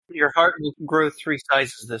Your heart will grow 3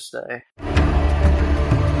 sizes this day.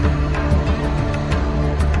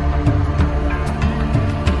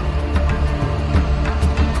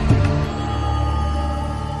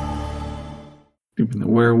 In the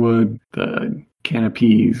weirwood, the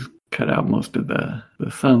canopies cut out most of the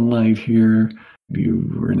sunlight here.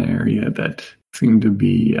 You were in an area that seemed to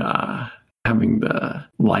be having the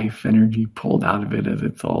life energy pulled out of it as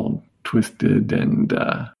it's all twisted and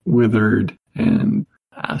withered. And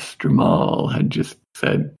Astramal had just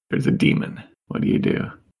said, "There's a demon. What do you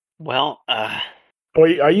do?" Well,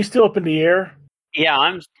 are you still up in the air? Yeah,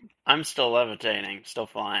 I'm still levitating, still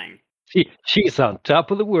flying. She's on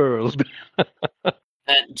top of the world.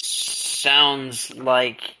 That sounds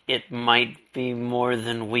like it might be more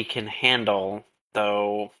than we can handle,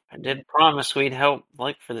 though I did promise we'd help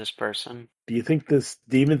look for this person. Do you think this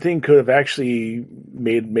demon thing could have actually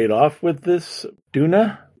made off with this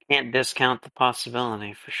Duna? Can't discount the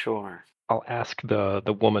possibility for sure. I'll ask the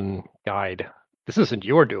woman guide. This isn't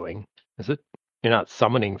your doing, is it? You're not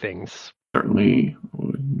summoning things. Certainly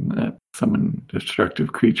would not summon a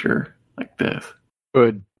destructive creature like this.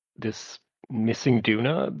 Could this missing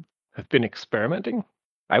Duna have been experimenting?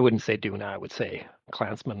 I wouldn't say Duna, I would say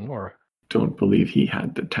Clansman or... Don't believe he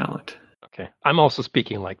had the talent. Okay. I'm also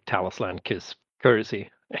speaking like Talislan Kiss courtesy.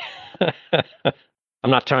 I'm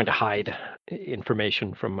not trying to hide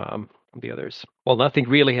information from the others. Well, nothing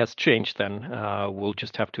really has changed then. We'll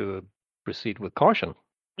just have to proceed with caution.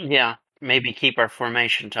 Yeah, maybe keep our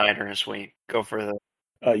formation tighter as we go further.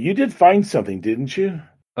 You did find something, didn't you?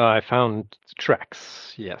 I found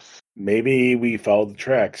tracks, yes. Maybe we follow the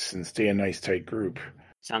tracks and stay a nice tight group.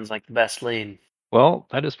 Sounds like the best lead. Well,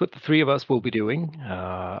 that is what the three of us will be doing.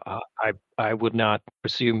 I would not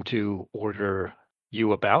presume to order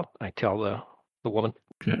you about. I tell the woman.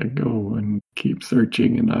 Okay, go and keep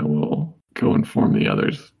searching, and I will go inform the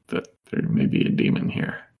others that there may be a demon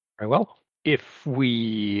here. Very well. If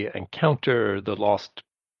we encounter the lost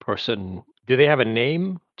person, do they have a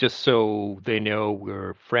name, just so they know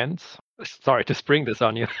we're friends? Sorry to spring this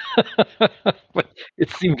on you, but it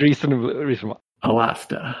seemed reasonable.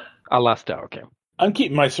 Alasta. Alasta, okay. I'm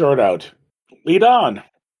keeping my sword out. Lead on.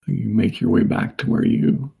 You make your way back to where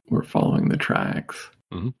you were following the tracks.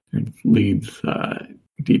 Mm-hmm. It leads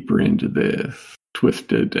deeper into this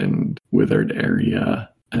twisted and withered area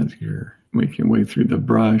as you're making your way through the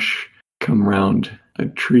brush. Come around a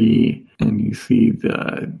tree and you see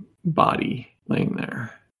the body laying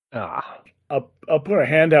there. I'll put a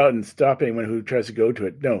hand out and stop anyone who tries to go to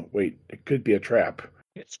it. No, wait, it could be a trap.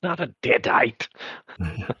 It's not a deadite.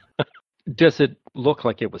 Does it look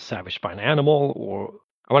like it was savaged by an animal, or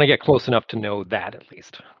I want to get close enough to know that at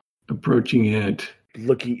least. Approaching it.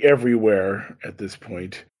 Looking everywhere at this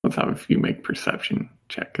point. Let's have you make perception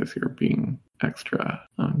check because you're being extra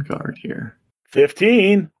on guard here.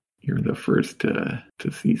 15. You're the first to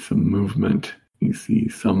see some movement. You see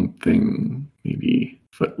something maybe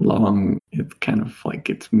foot long. It's kind of like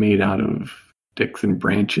it's made out of sticks and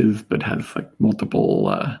branches, but has like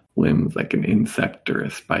multiple limbs, like an insect or a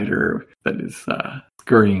spider that is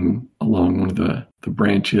scurrying along one of the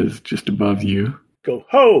branches just above you. Go,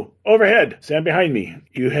 ho, overhead, stand behind me.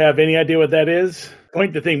 You have any idea what that is?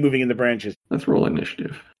 Point the thing moving in the branches. Let's roll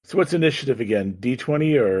initiative. So what's initiative again?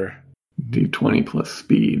 D20 or? D20 plus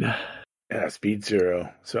speed. Yeah, speed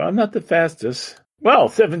 0. So I'm not the fastest. Well,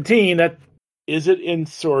 17, is it in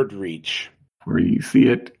sword reach? Where you see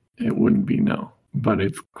it, it wouldn't be no. But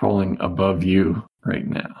it's crawling above you right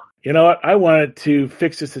now. You know what? I wanted to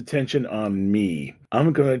fix its attention on me.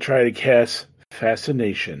 I'm going to try to cast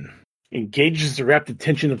Fascination. Engages the rapt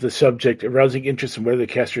attention of the subject, arousing interest in what the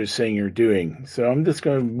caster is saying or doing. So I'm just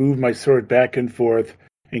going to move my sword back and forth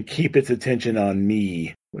and keep its attention on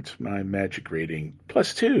me. What's my magic rating?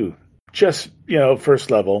 +2. Just,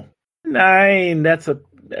 first level. 9. That's a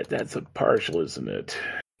partial, isn't it?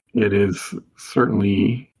 It is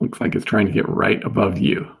certainly looks like it's trying to get right above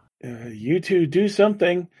you. You two do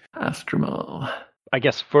something. Astramal. I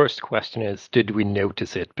guess first question is, did we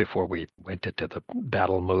notice it before we went into the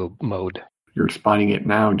battle mode? You're spotting it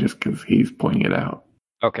now just because he's pointing it out.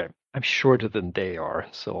 Okay. I'm shorter than they are,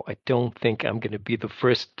 so I don't think I'm going to be the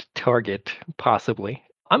first target, possibly.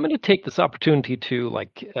 I'm going to take this opportunity to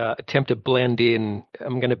attempt to blend in.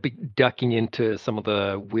 I'm going to be ducking into some of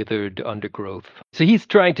the withered undergrowth. So he's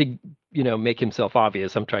trying to, make himself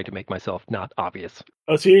obvious. I'm trying to make myself not obvious.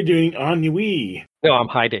 Oh, so you're doing ennui. No, I'm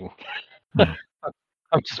hiding.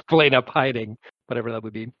 I'm just plain up hiding, whatever that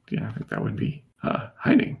would be. Yeah, I think that would be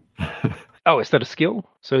hiding. Oh, is that a skill?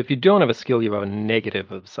 So if you don't have a skill, you have a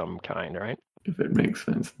negative of some kind, right? If it makes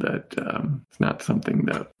sense that it's not something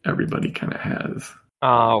that everybody kind of has.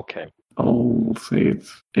 Okay. I'll say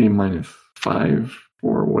it's a -5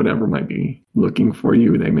 or whatever might be looking for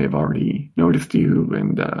you. They may have already noticed you,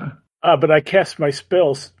 and But I cast my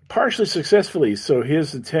spells partially successfully, so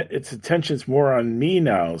its attention's more on me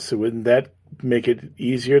now. So wouldn't that make it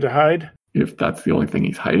easier to hide? if that's the only thing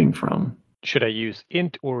he's hiding from, Should I use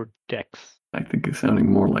int or dex? I think it's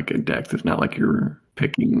sounding more like a dex. It's not like you're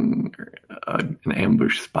picking an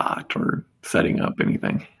ambush spot or setting up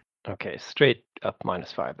anything. Okay, straight up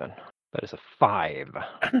 -5 then. That is a 5.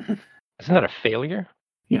 Isn't that a failure?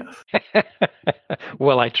 Yes.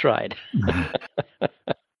 Well, I tried.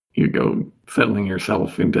 You go settling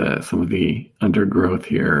yourself into some of the undergrowth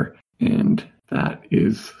here, and that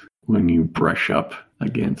is when you brush up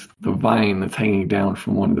against the vine that's hanging down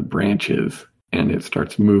from one of the branches, and it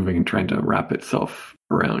starts moving and trying to wrap itself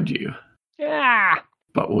around you. Yeah.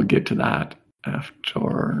 But we'll get to that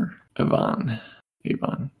after Avon,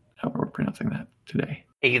 how we're pronouncing that today.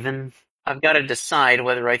 Avon. I've got to decide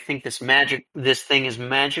whether I think this thing is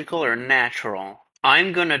magical or natural.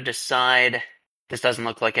 I'm going to decide this doesn't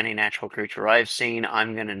look like any natural creature I've seen.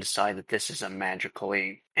 I'm going to decide that this is a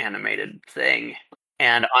magically animated thing.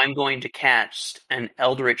 And I'm going to cast an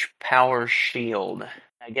Eldritch Power Shield.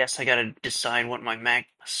 I guess I got to decide what my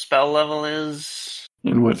spell level is.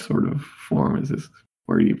 And what sort of form is this?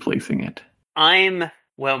 Where are you placing it?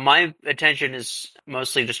 My attention is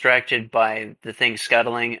mostly distracted by the thing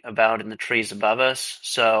scuttling about in the trees above us.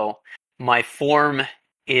 So my form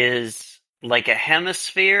is like a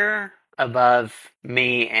hemisphere above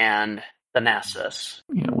me and Thanasis.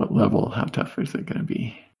 What level? How tough is it going to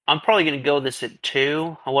be? I'm probably going to go this at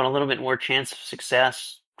 2. I want a little bit more chance of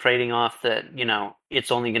success, trading off that,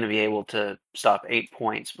 it's only going to be able to stop 8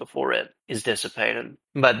 points before it is dissipated.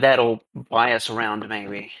 But that'll buy us around,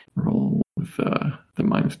 maybe. Roll with the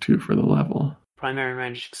 -2 for the level. Primary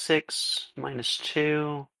magic 6,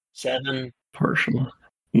 -2, 7. Partial.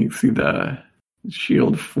 You see the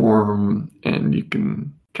shield form, and you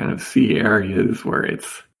can kind of see areas where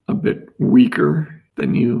it's a bit weaker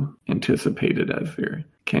than you anticipated, as you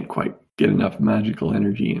can't quite get enough magical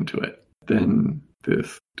energy into it. Then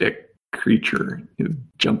this stick creature is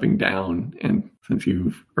jumping down, and since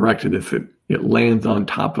you've erected this, it lands on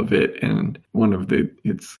top of it, and one of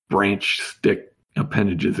its branch stick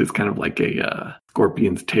appendages is kind of like a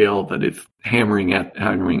scorpion's tail that is hammering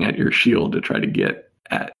at your shield to try to get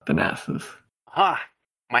at Thanasis. Ah,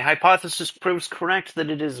 my hypothesis proves correct that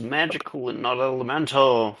it is magical and not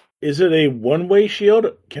elemental. Is it a one-way shield?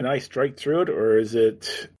 Can I strike through it, or is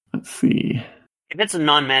it... Let's see. If it's a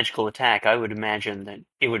non-magical attack, I would imagine that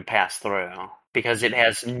it would pass through, because it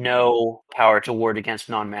has no power to ward against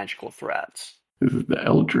non-magical threats. This is the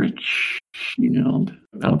Eldritch Shield.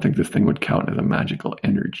 I don't think this thing would count as a magical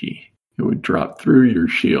energy. It would drop through your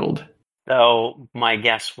shield. Though my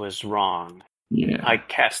guess was wrong. Yeah. I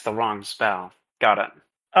cast the wrong spell. Got it.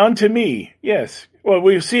 Onto me, yes. Well,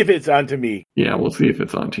 we'll see if it's onto me. Yeah, we'll see if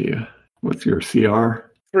it's onto you. What's your CR?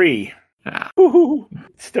 3. Ah. Woo-hoo.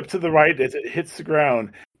 Step to the right as it hits the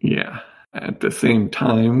ground. Yeah. At the same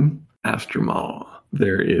time, Astromal,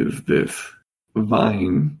 there is this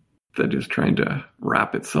vine that is trying to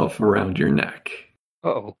wrap itself around your neck.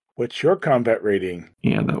 Uh-oh. What's your combat rating?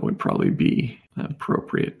 Yeah, that would probably be an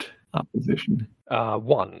appropriate opposition.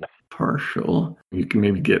 1. Partial. You can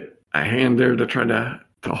maybe get a hand there to try to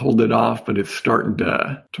hold it off, but it's starting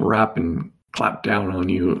to wrap and clap down on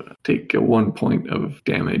you. Take 1 point of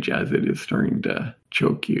damage as it is starting to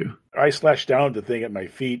choke you. I slash down the thing at my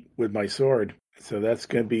feet with my sword. So that's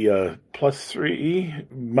going to be a +3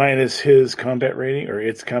 minus his combat rating, or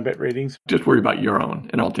its combat ratings. Just worry about your own,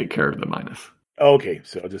 and I'll take care of the minus. Okay,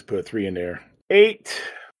 so I'll just put a 3 in there. 8.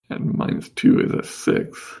 And -2 is a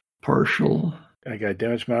 6. Partial. I got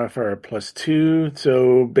damage modifier +2,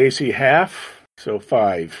 so basically half, so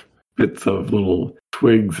 5. Bits of little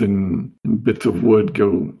twigs and bits of wood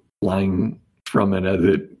go flying from it as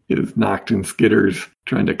it is knocked and skitters,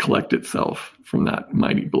 trying to collect itself from that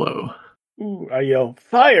mighty blow. Ooh, I yell,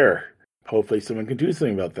 fire! Hopefully someone can do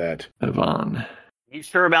something about that. Avon. You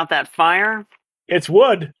sure about that fire? It's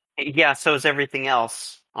wood! Yeah, so is everything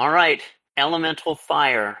else. Alright, Elemental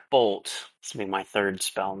Fire, Bolt. This will be my 3rd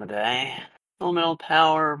spell in the day. Elemental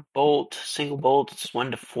Power, Bolt, single bolt, it's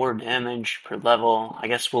 1 to 4 damage per level. I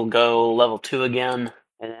guess we'll go level 2 again.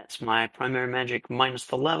 And that's my primary magic minus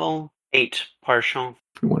the level. 8 partial.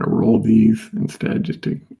 If you want to roll these instead, just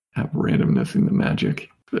to have randomness in the magic.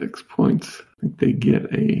 6 points. I think they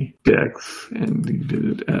get a dex, and you did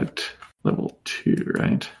it at level 2,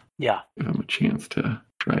 right? Yeah. Give them a chance to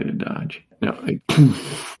try to dodge. Now, it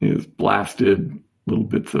is blasted. Little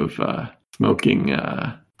bits of smoking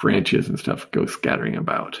branches and stuff go scattering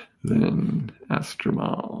about. Then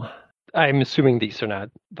Astramal. I'm assuming these are not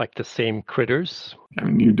like the same critters. I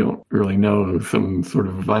mean, you don't really know some sort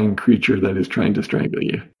of vine creature that is trying to strangle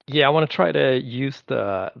you. Yeah, I want to try to use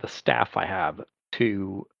the staff I have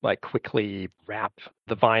to like quickly wrap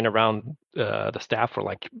the vine around the staff, or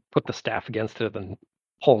like put the staff against it and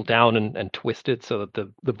pull down and twist it so that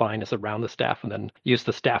the vine is around the staff, and then use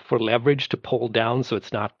the staff for leverage to pull down so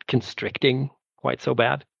it's not constricting quite so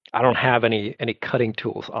bad. I don't have any cutting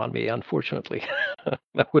tools on me, unfortunately.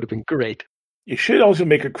 That would have been great. You should also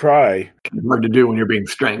make a cry. Hard to do when you're being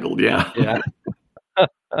strangled, yeah. Yeah.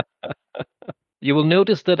 You will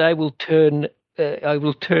notice that I will turn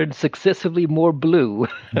successively more blue.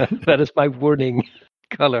 That is my warning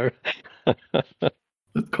color.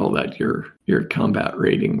 Let's call that your combat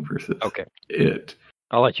rating versus it.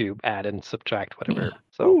 I'll let you add and subtract whatever. Yeah.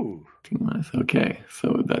 So Ooh. Okay,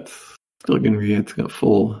 so that's still going to be it's a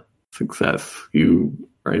full success. You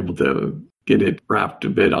are able to get it wrapped a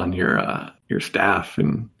bit on your staff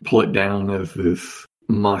and pull it down as this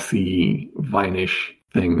mossy, vinish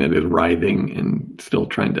thing that is writhing and still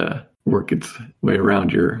trying to work its way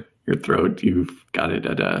around your throat. You've got it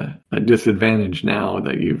at a disadvantage now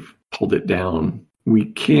that you've pulled it down. We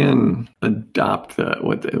can adopt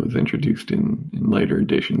what was introduced in later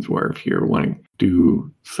editions, where if you're wanting to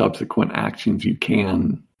do subsequent actions, you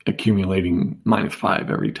can, accumulating -5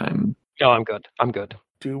 every time. no, I'm good.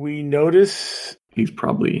 Do we notice? He's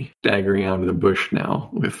probably staggering out of the bush now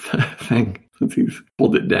with the thing since he's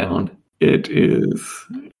pulled it down. It is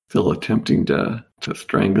still attempting to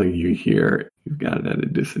strangle you here. You've got it at a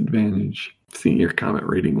disadvantage. See, your combat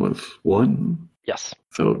rating was 1. Yes.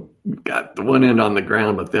 So you've got the one end on the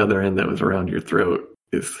ground, but the other end that was around your throat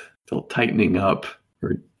is still tightening up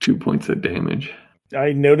for 2 points of damage.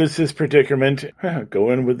 I notice this predicament.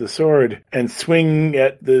 Go in with the sword and swing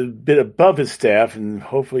at the bit above his staff, and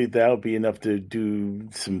hopefully that'll be enough to do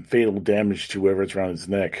some fatal damage to whoever's around his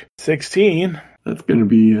neck. 16. That's going to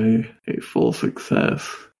be a full success.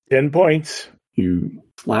 10 points. You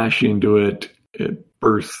slash into it, it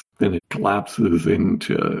bursts, then it collapses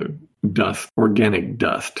into dust, organic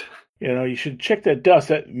dust. You know, you should check that dust.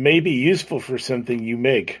 That may be useful for something you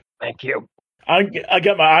make. Thank you. I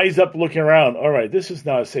got my eyes up looking around. All right, this is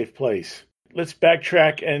not a safe place. Let's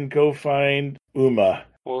backtrack and go find Uma.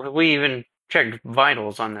 Well, we even checked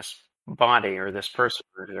vitals on this body or this person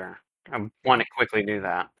earlier. I want to quickly do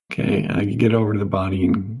that. Okay, you get over to the body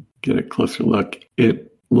and get a closer look.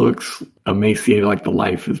 It looks emaciated, like the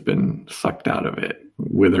life has been sucked out of it,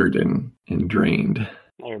 withered and drained.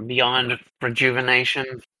 Or beyond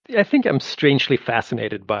rejuvenation. I think I'm strangely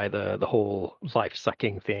fascinated by the whole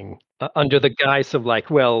life-sucking thing. Under the guise of like,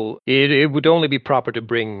 well, it would only be proper to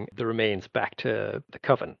bring the remains back to the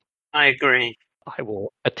coven. I agree. I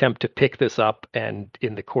will attempt to pick this up and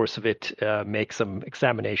in the course of it make some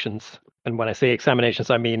examinations. And when I say examinations,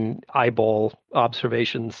 I mean eyeball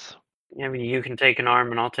observations. I mean, you can take an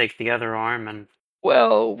arm and I'll take the other arm. And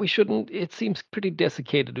Well, we shouldn't. It seems pretty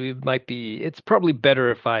desiccated. It's probably better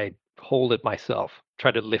if I hold it myself. Try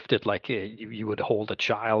to lift it like you would hold a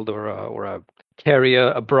child or carry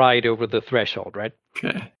a bride over the threshold, right?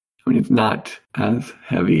 Okay. I mean, it's not as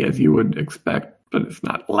heavy as you would expect, but it's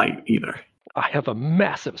not light either. I have a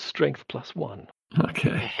massive strength +1.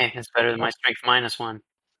 Okay. it's better than my strength -1.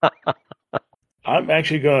 I'm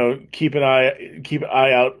actually going to keep an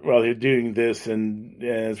eye out while you're doing this, and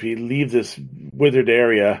as we leave this withered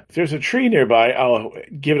area, if there's a tree nearby, I'll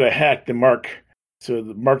give it a hack to mark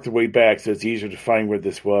the way back so it's easier to find where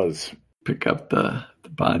this was. Pick up the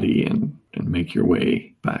body and make your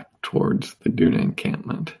way back towards the Duna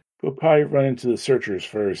encampment. We'll probably run into the searchers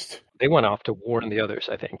first. They went off to warn the others,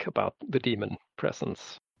 I think, about the demon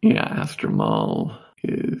presence. Yeah, Astramal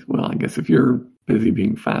is, well, I guess if you're busy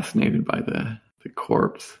being fascinated by the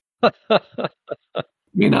corpse,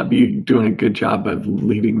 may not be doing a good job of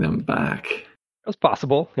leading them back. That's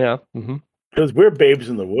possible, yeah. Mm-hmm. Because we're babes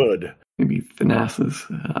in the wood. Maybe Thanas's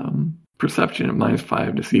perception at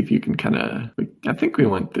 -5 to see if you can kind of, I think we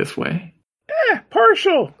went this way.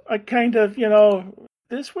 Partial. I kind of,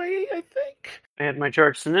 this way, I think. If I had my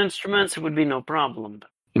charts and instruments, it would be no problem.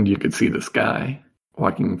 And you could see the sky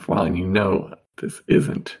walking while you know this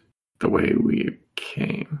isn't the way we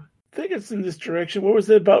came. I think it's in this direction. What was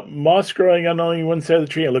it about moss growing on only one side of the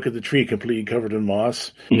tree? I look at the tree completely covered in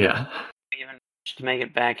moss. Yeah. Even to make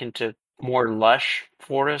it back into more lush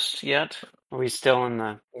forest yet? Are we still in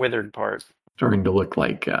the withered part? Starting to look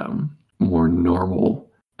like more normal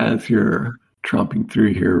as you're tromping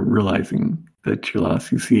through here, realizing that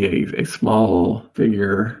you see a small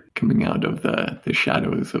figure coming out of the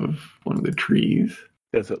shadows of one of the trees.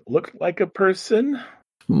 Does it look like a person?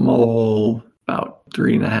 Small, about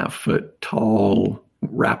 3.5 foot tall,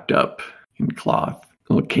 wrapped up in cloth,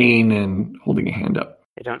 a little cane and holding a hand up.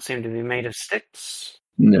 They don't seem to be made of sticks.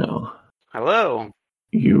 No. Hello.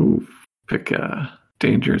 You pick a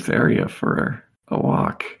dangerous area for a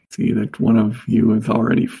walk. See that one of you has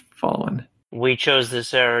already fallen. We chose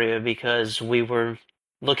this area because we were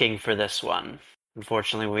looking for this one.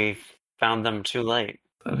 Unfortunately, we found them too late.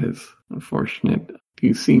 That is unfortunate.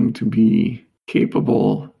 You seem to be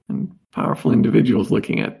capable and powerful individuals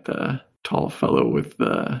looking at the tall fellow with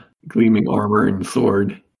the gleaming armor and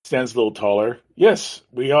sword. Stands a little taller. Yes,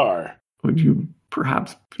 we are. Would you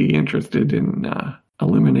perhaps be interested in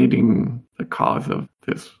eliminating the cause of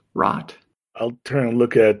this rot? I'll turn and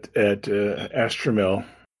look at Astromel.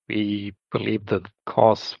 We believe the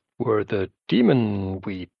cause were the demons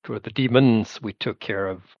we took care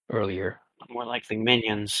of earlier. More likely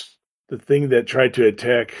minions. The thing that tried to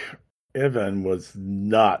attack Evan was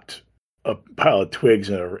not a pile of twigs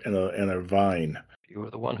and a vine. You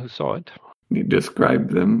were the one who saw it. You describe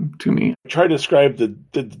them to me. Try to describe the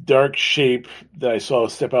dark shape that I saw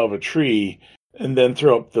step out of a tree, and then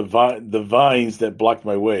throw up the vines that blocked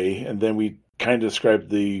my way, and then we kind of described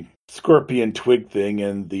the scorpion twig thing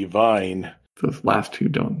and the vine. Those last two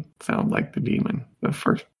don't sound like the demon. The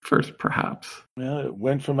first perhaps. Well, it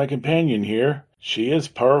went for my companion here. She is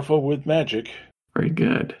powerful with magic. Very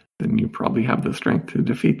good. Then you probably have the strength to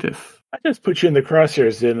defeat this. I just put you in the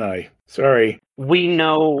crosshairs, didn't I? Sorry. We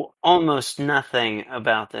know almost nothing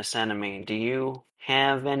about this enemy. Do you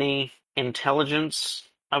have any intelligence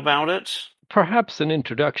about it? Perhaps an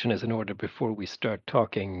introduction is in order before we start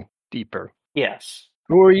talking deeper. Yes.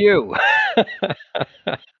 Who are you?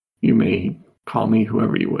 You may call me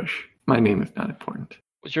whoever you wish. My name is not important.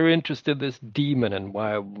 What's your interest in this demon and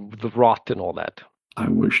why the rot and all that? I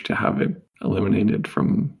wish to have it eliminated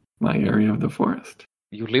from my area of the forest.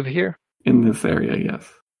 You live here? In this area, yes.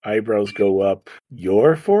 Eyebrows go up.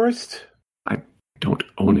 Your forest? I don't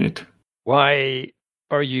own it. Why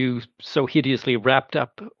are you so hideously wrapped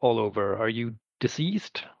up all over? Are you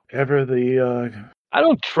deceased? Ever the, I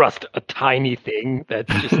don't trust a tiny thing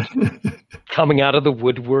that's just coming out of the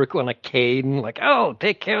woodwork on a cane, like, oh,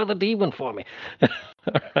 take care of the demon for me.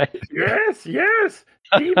 All right. Yes,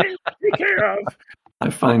 demon, take care of. I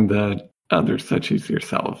find that others such as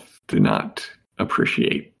yourself do not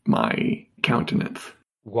appreciate my countenance.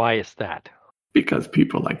 Why is that? Because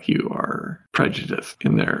people like you are prejudiced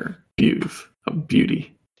in their views of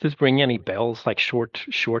beauty. Does this ring any bells, like short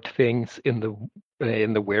things in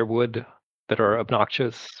the werewood that are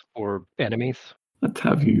obnoxious or enemies? Let's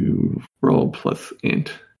have you roll plus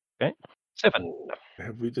int. Okay. 7.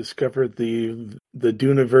 Have we discovered the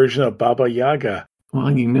Duna version of Baba Yaga?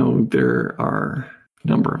 Well, there are a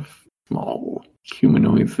number of small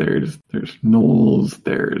humanoids. There's gnolls,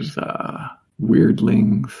 there's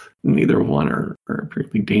weirdlings. Neither one are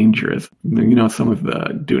particularly dangerous. Some of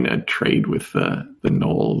the Duna trade with the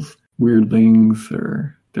gnolls. Weirdlings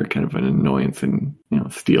they're kind of an annoyance and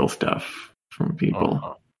steal stuff from people.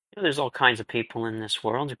 Uh-huh. There's all kinds of people in this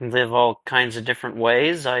world who can live all kinds of different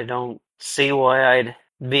ways. I don't see why I'd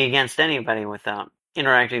be against anybody without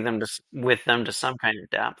interacting with them to some kind of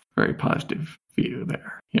depth. Very positive view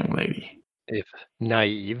there, young lady. If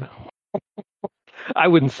naive. I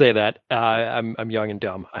wouldn't say that. I'm young and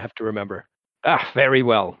dumb. I have to remember. Very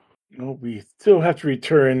well. Well, we still have to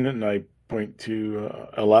return, and I point to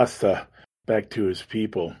Alasta back to his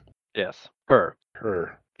people. Yes, her.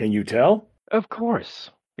 Her. Can you tell? Of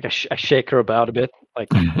course. Like I shake her about a bit. Like,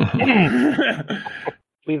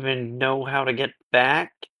 We even know how to get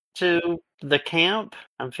back to the camp?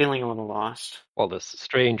 I'm feeling a little lost. well, this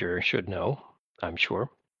stranger should know, I'm sure.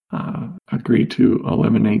 Agree to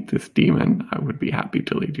eliminate this demon. I would be happy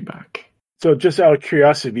to lead you back. So, just out of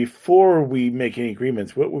curiosity, before we make any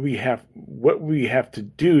agreements, what would we have to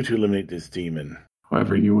do to eliminate this demon?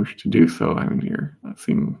 However you wish to do so. You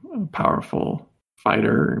seem a powerful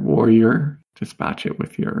fighter, warrior. Dispatch it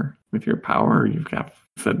with your power. You've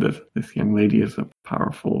said that this young lady is a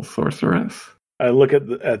powerful sorceress. I look at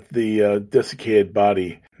the desiccated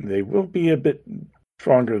body. They will be a bit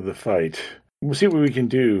stronger to the fight. We'll see what we can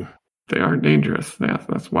do. They are dangerous.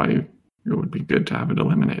 That's why it would be good to have it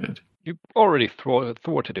eliminated. You already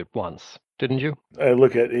thwarted it once, didn't you? I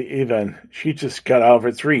look at Ivan. She just got out of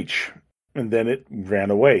its reach, and then it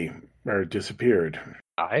ran away, or disappeared.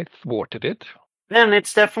 I thwarted it. Then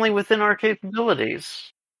it's definitely within our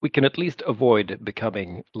capabilities. We can at least avoid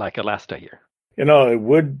becoming like Alasta here. It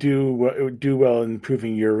would do well in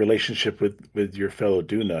improving your relationship with your fellow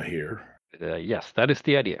Duna here. Yes, that is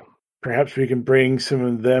the idea. Perhaps we can bring some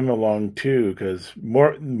of them along too, because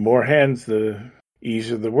more hands, the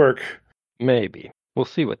easier the work. Maybe. We'll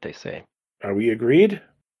see what they say. Are we agreed?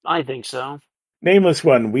 I think so. Nameless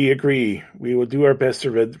One, we agree. We will do our best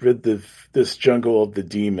to rid this jungle of the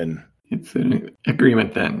demon. It's an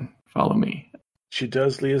agreement then. Follow me. She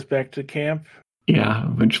does lead us back to camp? Yeah,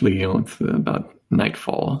 eventually, it's about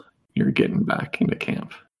nightfall. You're getting back into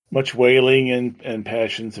camp. Much wailing and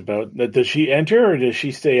passions about... Does she enter or does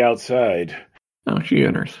she stay outside? No, she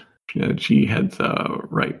enters. She heads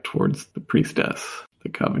right towards the priestess, the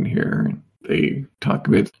coven here. They talk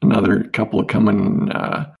a bit. Another couple come and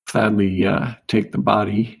sadly take the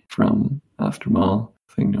body from Ostermal,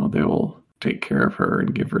 saying they will take care of her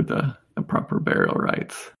and give her the proper burial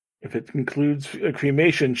rites. If it includes a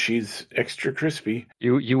cremation, she's extra crispy.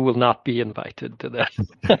 You will not be invited to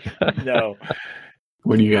that. No.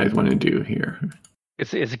 What do you guys want to do here?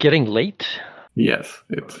 Is it getting late? Yes,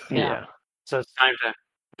 it's... Yeah. So it's time to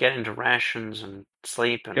get into rations and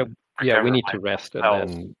sleep. And Yeah, we recover need my to rest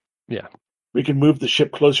spells. and then, We can move the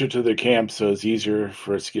ship closer to their camp so it's easier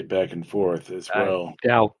for us to get back and forth as well. I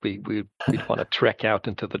doubt we'd want to trek out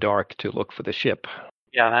into the dark to look for the ship.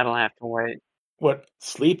 Yeah, that'll have to wait. What,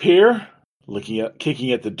 sleep here?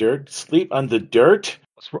 Kicking at the dirt? Sleep on the dirt?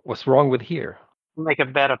 What's wrong with here? Make a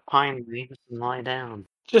bed of pine leaves and lie down.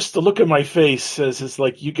 Just the look at my face says it's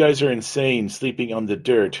like you guys are insane sleeping on the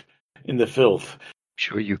dirt, in the filth.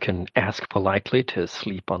 Sure, you can ask politely to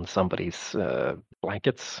sleep on somebody's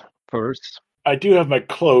blankets first. I do have my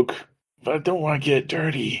cloak, but I don't want to get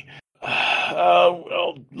dirty.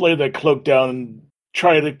 I'll lay that cloak down and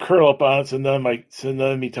try to curl up on it so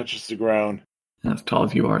none of me touches the ground. As tall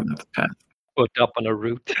as you are, that's a pass. Put up on a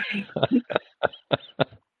root.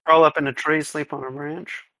 Crawl up in a tree, sleep on a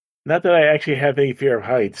branch. Not that I actually have any fear of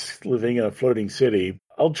heights, living in a floating city.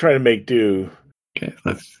 I'll try to make do. Okay,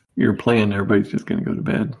 that's your plan. Everybody's just going to go to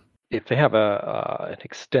bed. If they have an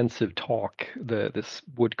extensive talk, this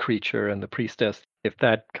wood creature and the priestess, if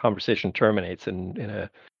that conversation terminates in a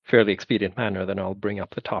fairly expedient manner, then I'll bring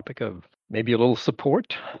up the topic of maybe a little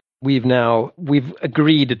support. We've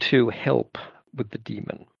agreed to help with the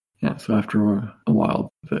demon. Yeah, so after a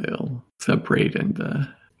while, they'll separate and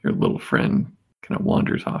your little friend kind of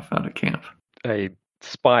wanders off out of camp. I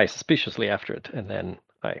spy suspiciously after it, and then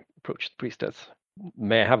I approach the priestess.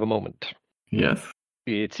 May I have a moment? Yes.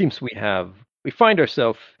 It seems we find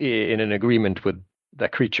ourselves in an agreement with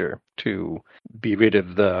that creature to be rid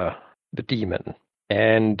of the demon.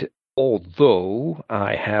 And although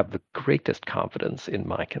I have the greatest confidence in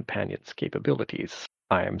my companion's capabilities,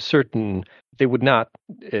 I am certain they would not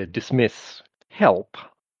dismiss help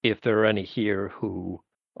if there are any here who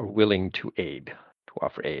are willing to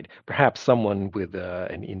offer aid. Perhaps someone with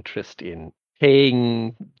an interest in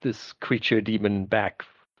paying this creature demon back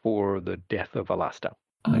for the death of Alasta.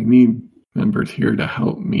 I need members here to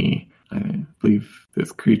help me. I believe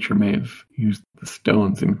this creature may have used the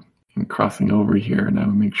stones in crossing over here, and I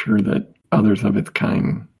will make sure that others of its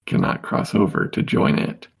kind cannot cross over to join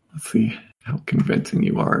it. Let's see how convincing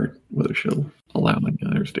you are, whether she'll allow any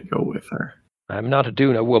others to go with her. I'm not a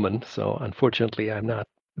Duna woman, so unfortunately I'm not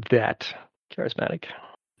that charismatic.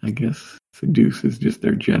 I guess seduce is just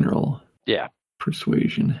their general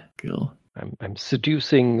persuasion skill. I'm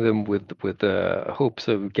seducing them with hopes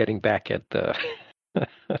of getting back at the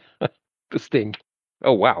the sting.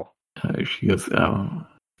 Oh wow! She goes,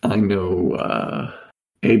 I know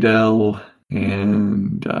Adel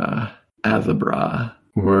and Azabra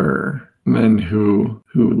were men who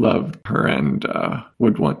loved her and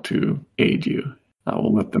would want to aid you. I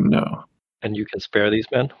will let them know. And you can spare these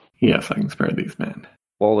men? Yes, I can spare these men.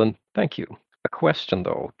 Well then, thank you. A question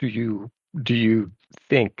though: Do you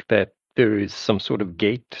think that there is some sort of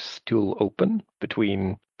gate still open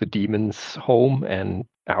between the demon's home and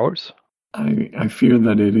ours? I fear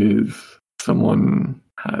that it is someone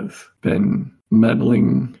has been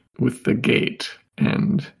meddling with the gate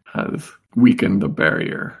and has weakened the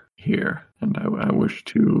barrier here, and I wish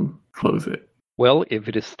to close it. Well, if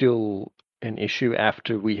it is still an issue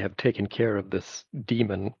after we have taken care of this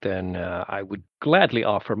demon, then I would gladly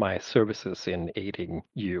offer my services in aiding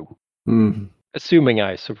you, assuming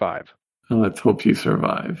I survive. Well, let's hope you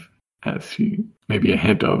survive. As she, maybe a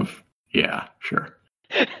hint of, yeah, sure.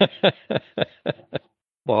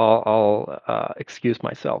 Well, I'll excuse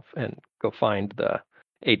myself and go find the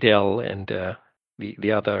Adel and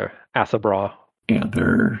the other Asabra. Yeah,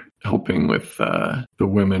 they're helping with the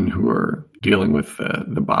women who are dealing with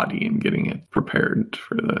the body and getting it prepared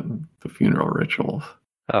for the funeral rituals.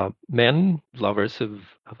 Men, lovers of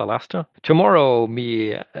Alasta. Tomorrow,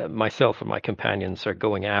 myself and my companions are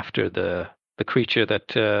going after the the creature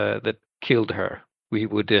that killed her. We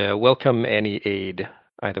would welcome any aid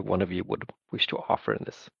either one of you would wish to offer in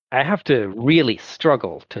this. I have to really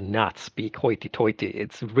struggle to not speak hoity-toity.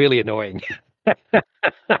 It's really annoying.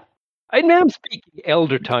 I am speaking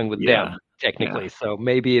Elder Tongue with them, technically, so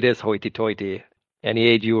maybe it is hoity-toity. Any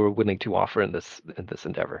aid you are willing to offer in this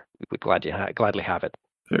endeavor, we would gladly have it.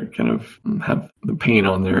 They kind of have the pain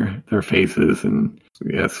on their faces, and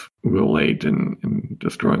yes, we'll aid in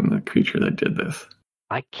destroying the creature that did this.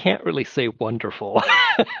 I can't really say wonderful.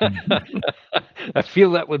 I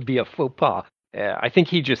feel that would be a faux pas. I think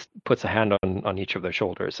he just puts a hand on each of their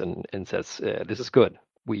shoulders and says, this is good.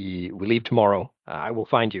 We leave tomorrow. I will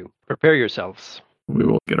find you. Prepare yourselves. We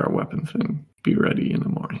will get our weapons and be ready in the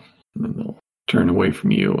morning. And then they'll turn away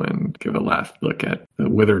from you and give a last look at the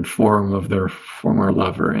withered form of their former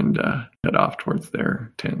lover and head off towards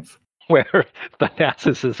their tents. Where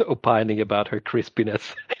Thanasis is opining about her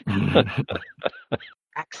crispiness.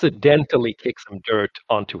 Accidentally kick some dirt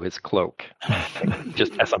onto his cloak,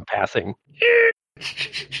 just as I'm passing.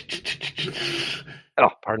 Oh,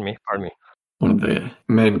 pardon me. One of the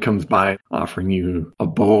men comes by offering you a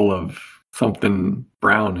bowl of something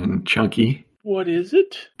brown and chunky. What is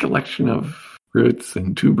it? Collection of roots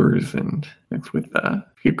and tubers and mixed with a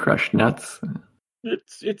few crushed nuts.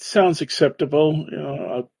 It sounds acceptable.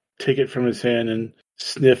 I'll take it from his hand and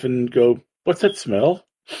sniff and go, what's that smell?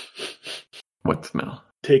 What smell?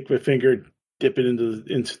 Take my finger, dip it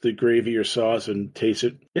into the gravy or sauce and taste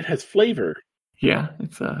it. It has flavor. Yeah,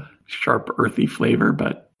 it's a sharp, earthy flavor,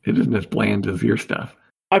 but it isn't as bland as your stuff.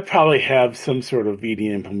 I probably have some sort of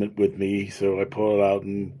eating implement with me, so I pull it out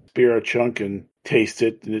and spear a chunk and taste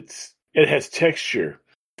it. And it has texture,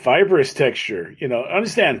 fibrous texture.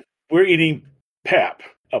 Understand, we're eating pap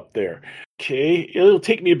up there. Okay, it'll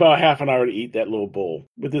take me about half an hour to eat that little bowl.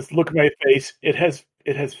 With this look at my face, it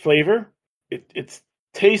has flavor. It's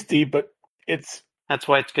tasty, but That's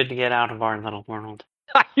why it's good to get out of our little world.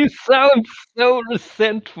 You sound so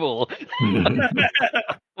resentful. I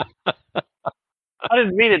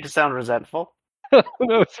didn't mean it to sound resentful.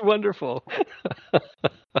 No, it's wonderful.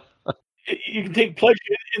 You can take pleasure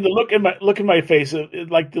in the look in my face,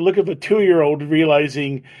 like the look of a 2-year-old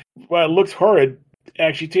realizing, well, it looks horrid,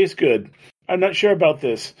 actually tastes good. I'm not sure about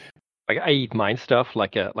this. Like I eat mine stuff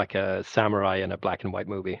like a samurai in a black and white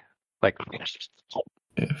movie. Like,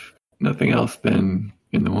 if nothing else, then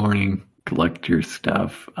in the morning, collect your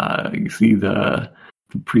stuff. You see the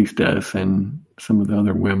priestess and some of the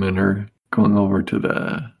other women are going over to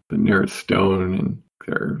the nearest stone, and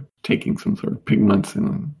they're taking some sort of pigments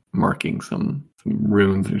and marking some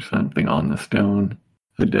runes or something on the stone.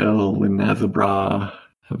 Adele and Nazabra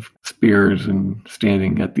have spears and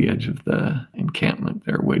standing at the edge of the encampment.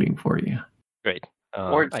 They're waiting for you. Great.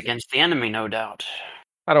 Words against the enemy, no doubt.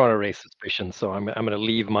 I don't want to raise suspicion, so I'm going to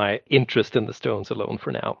leave my interest in the stones alone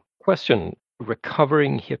for now. Question: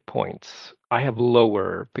 recovering hit points. I have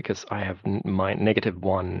lower because I have my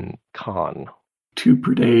 -1 con. 2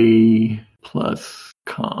 per day plus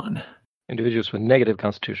con. Individuals with negative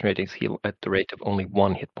constitution ratings heal at the rate of only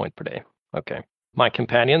 1 hit point per day. Okay. My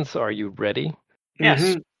companions, are you ready? Yes.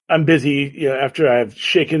 Mm-hmm. I'm busy after I've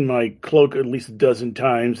shaken my cloak at least a dozen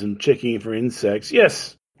times and checking for insects.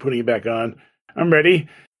 Yes, putting it back on. I'm ready.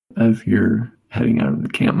 As you're heading out of the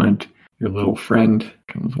encampment, your little friend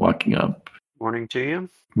comes walking up. Morning to you.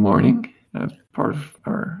 Morning. As part of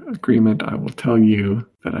our agreement, I will tell you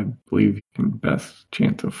that I believe your best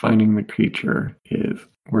chance of finding the creature is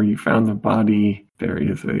where you found the body. There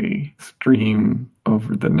is a stream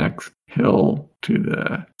over the next hill to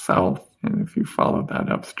the south, and if you follow that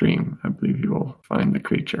upstream, I believe you will find the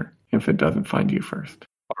creature, if it doesn't find you first.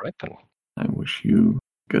 All right, then. I wish you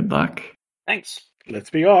good luck. Thanks. Let's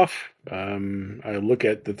be off. I look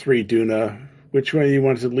at the 3 Duna. Which one do you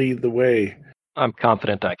want to lead the way? I'm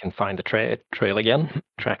confident I can find the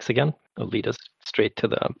tracks again. It'll lead us straight to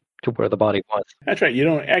where the body was. That's right. You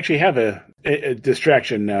don't actually have a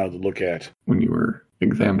distraction now to look at. When you were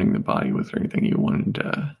examining the body, was there anything you wanted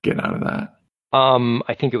to get out of that?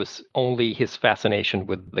 I think it was only his fascination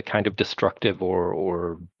with the kind of destructive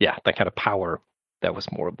or that kind of power that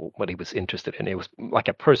was more what he was interested in. It was like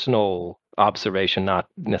a personal observation, not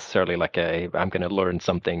necessarily like I'm going to learn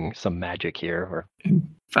some magic here. And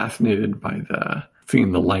fascinated by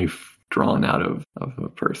seeing the life drawn out of a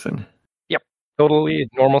person. Yep, totally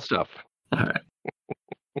normal stuff. All right.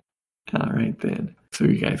 All right, then. So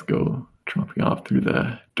you guys go tromping off through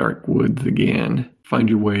the dark woods again. Find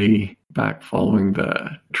your way back following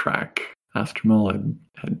the track Astromel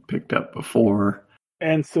had picked up before.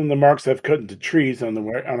 And some of the marks I've cut into trees on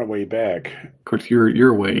our way back. Of course,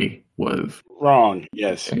 your way was wrong.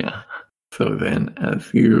 Yes. Yeah. So then,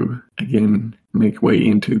 as you again make way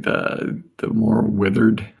into the more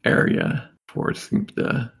withered area, Force seems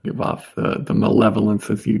to give off the malevolence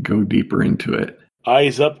as you go deeper into it.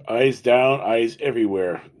 Eyes up, eyes down, eyes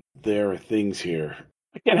everywhere. There are things here.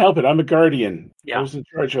 I can't help it. I'm a guardian. Yeah. I was in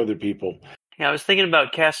charge of other people. Yeah, I was thinking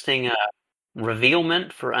about casting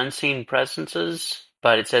Revealment for unseen presences,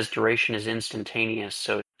 but it says duration is instantaneous,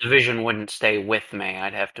 so the vision wouldn't stay with me.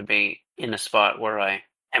 I'd have to be in a spot where I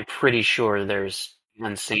am pretty sure there's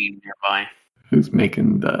unseen nearby. Who's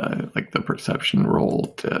making the perception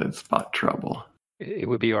roll to spot trouble? It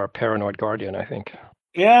would be our paranoid guardian, I think.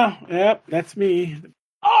 Yeah, that's me.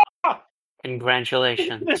 Ah!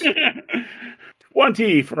 Congratulations.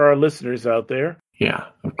 20 for our listeners out there. Yeah,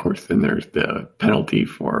 of course. Then there's the penalty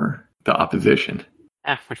for the opposition.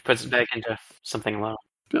 Which puts it back into something low.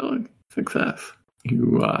 Still a success.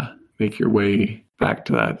 You make your way back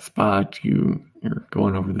to that spot. You're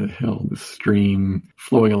going over the hill, the stream,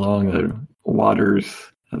 flowing along the waters.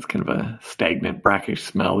 That's kind of a stagnant, brackish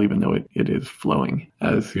smell, even though it is flowing.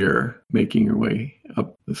 As you're making your way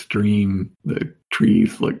up the stream, the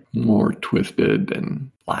trees look more twisted and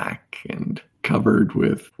black and covered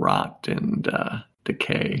with rot and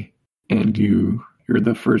decay. And you're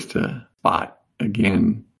the first to spot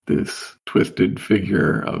again this twisted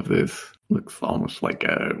figure of this, looks almost like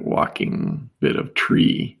a walking bit of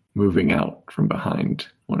tree moving out from behind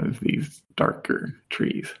one of these darker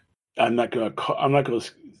trees. I'm not gonna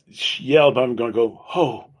yell, but I'm gonna go,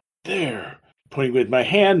 "Oh, there!" Pointing with my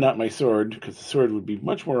hand, not my sword, because the sword would be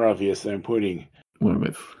much more obvious than I'm pointing. One of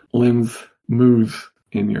its limbs moves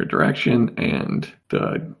in your direction, and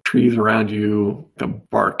the trees around you, the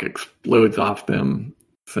bark explodes off them,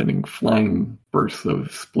 sending flying bursts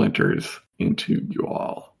of splinters into you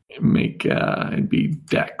all. Make it'd be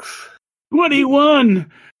Dex. 21.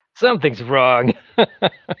 Something's wrong.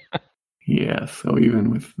 Yeah, so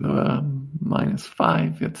even with the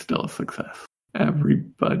 -5, it's still a success.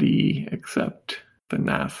 Everybody except the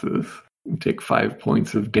Thanasis take 5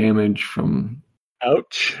 points of damage from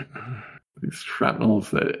Ouch. these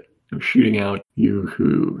shrapnels that are shooting out. You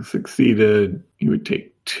who succeeded, you would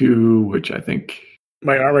take 2, which I think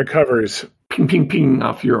My armor covers. ping, ping, ping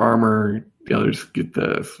off your armor. The others get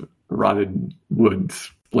the rotted wood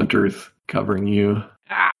splinters covering you.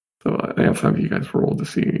 So I have some of you guys roll to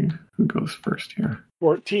see who goes first here.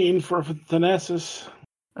 14 for Thanasis.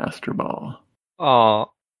 Astrobal.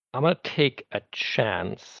 I'm going to take a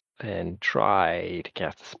chance and try to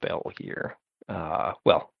cast a spell here. A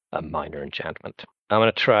minor enchantment. I'm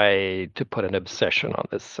going to try to put an obsession on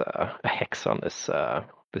this, a hex on this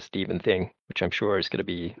demon thing, which I'm sure is going to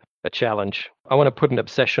be a challenge. I want to put an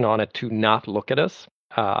obsession on it to not look at us.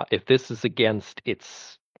 If this is against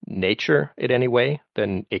its nature in any way,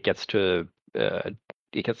 then it gets a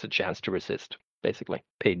chance to resist. Basically,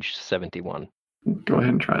 page 71. Go ahead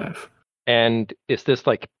and try this. And is this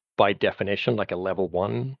like by definition like a level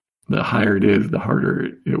 1? The higher it is, the harder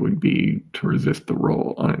it would be to resist the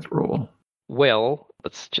roll on its roll. Well,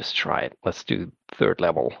 let's just try it. Let's do 3rd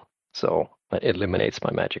level. So that eliminates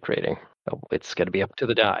my magic rating. Oh, it's going to be up to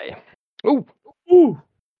the die. Ooh.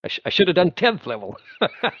 I should have done 10th level.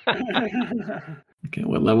 Okay,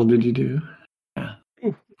 what level did you do? Yeah.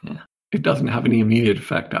 It doesn't have any immediate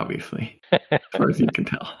effect, obviously, as far as you can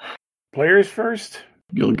tell. Players first.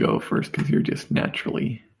 You'll go first because you're just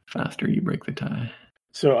naturally faster. You break the tie.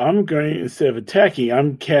 So I'm going, instead of attacking,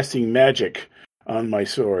 I'm casting magic on my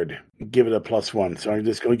sword. Give it a +1. So I'm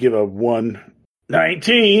just going to give a 1.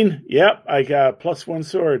 19. Yep, I got a +1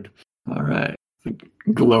 sword. All right.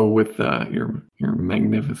 Glow with your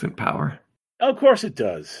magnificent power. Of course it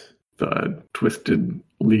does. The twisted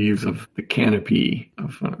leaves of the canopy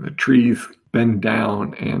of one of the trees bend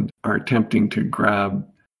down and are attempting to grab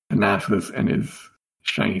Thanasis and his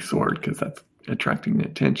shiny sword because that's attracting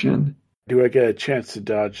attention. Do I get a chance to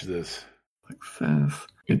dodge this? Success.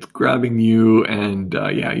 It's grabbing you, and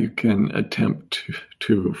you can attempt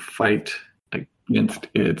to fight against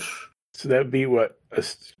its. So that would be what, a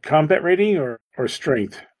combat rating or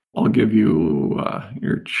strength? I'll give you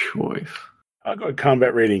your choice. I'll go with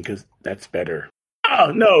combat rating because that's better.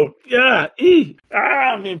 Oh no! Yeah,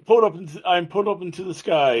 I'm pulled up into the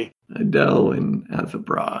sky. Adele and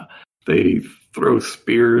Azabra, they throw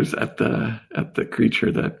spears at the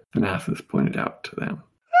creature that Thanasis pointed out to them.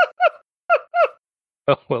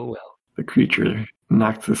 Oh, well. The creature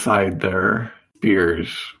knocks aside their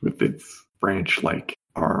spears with its branch-like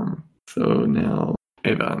arm. So now,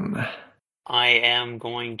 Evan. I am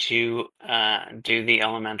going to do the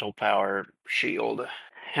elemental power shield.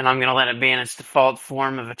 And I'm going to let it be in its default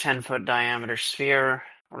form of a 10-foot diameter sphere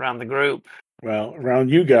around the group. Well,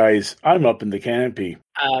 around you guys, I'm up in the canopy.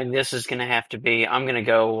 This is going to have to be. I'm going to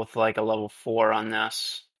go with like a level 4 on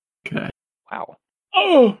this. Okay. Wow.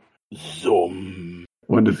 Oh! Zoom.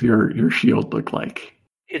 What does your shield look like?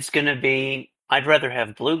 It's going to be. I'd rather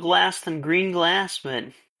have blue glass than green glass, but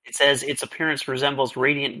it says its appearance resembles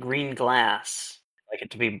radiant green glass. I'd like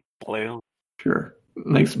it to be blue. Sure.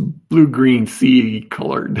 Nice blue-green sea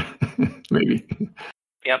colored, maybe.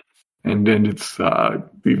 Yep. And then it's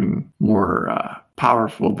even more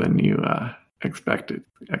powerful than you expected.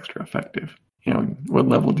 Extra effective. What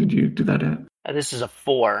level did you do that at? This is a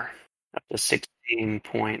 4, up to 16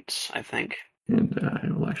 points, I think. And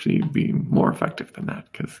it will actually be more effective than that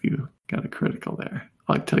because you got a critical there.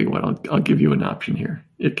 I'll tell you what, I'll give you an option here.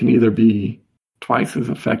 It can either be twice as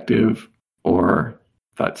effective, or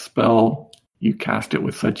that spell, you cast it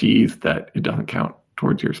with such ease that it doesn't count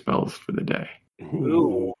towards your spells for the day.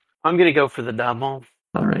 Ooh. I'm going to go for the double.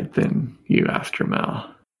 All right, then you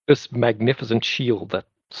Astromel. This magnificent shield that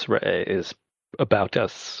Srey is about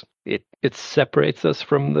us, it separates us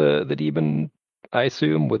from the demon, I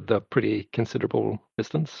assume, with a pretty considerable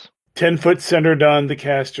distance. 10 foot centered on the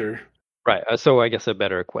caster. Right. So I guess a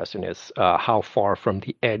better question is, how far from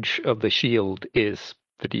the edge of the shield is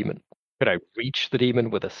the demon? Could I reach the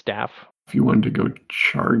demon with a staff? If you wanted to go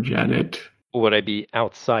charge at it, Or would I be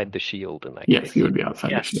outside the shield in that yes, case? you would be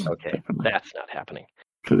outside Yes. the shield. Okay, that's not happening.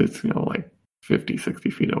 Because it's, like 50, 60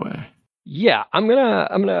 feet away. Yeah, I'm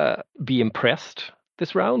gonna be impressed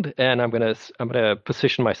this round, and I'm gonna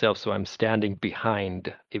position myself so I'm standing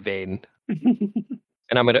behind Yvain,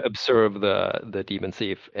 and I'm gonna observe the demon,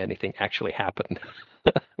 see if anything actually happened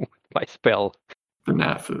with my spell.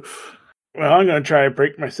 Thanasis. Well, I'm going to try to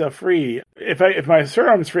break myself free. If my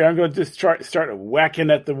surarm's free, I'm going to just start whacking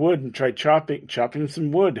at the wood and try chopping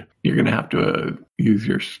some wood. You're going to have to use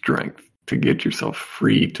your strength to get yourself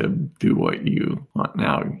free to do what you want.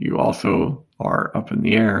 Now, you also are up in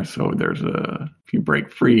the air, so if you break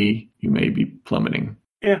free, you may be plummeting.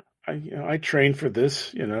 Yeah, I train for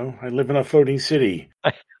this. I live in a floating city.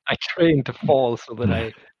 I train to fall so that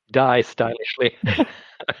I die stylishly.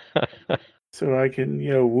 So I can,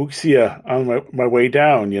 wuxia on my way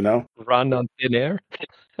down, Run on thin air.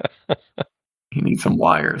 You need some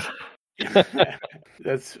wires.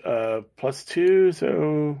 That's +2,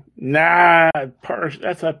 so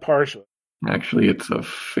that's not partial. Actually, it's a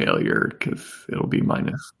failure because it'll be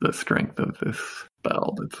minus the strength of this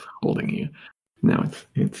spell that's holding you. Now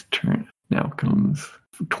its turn. Now comes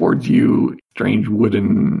towards you. Strange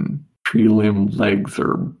wooden tree limb legs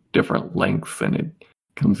are different lengths, and it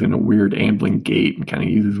comes in a weird ambling gait and kind of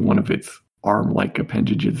uses one of its arm-like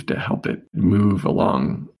appendages to help it move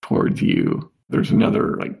along towards you. There's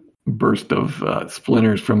another burst of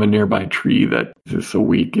splinters from a nearby tree that is so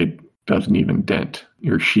weak it doesn't even dent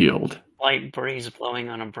your shield. Light breeze blowing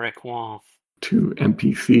on a brick wall. 2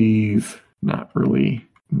 NPCs, not really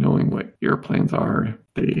knowing what your plans are,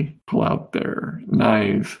 they pull out their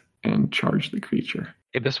knives and charge the creature.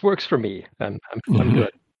 Hey, this works for me. I'm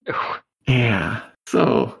good. Yeah.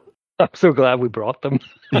 So I'm so glad we brought them.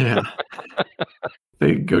 yeah.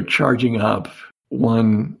 They go charging up.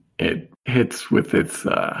 One, it hits with its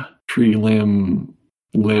tree limb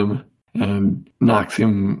and knocks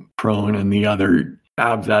him prone, and the other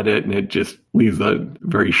stabs at it, and it just leaves a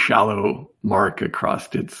very shallow mark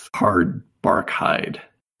across its hard bark hide.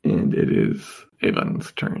 And it is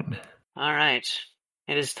Avon's turn. All right.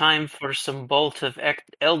 It is time for some bolt of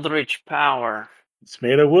eldritch power. It's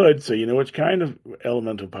made of wood, so you know which kind of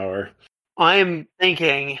elemental power. I'm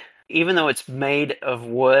thinking, even though it's made of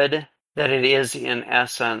wood, that it is in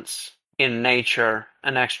essence, in nature,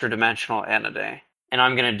 an extra-dimensional entity. And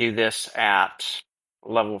I'm going to do this at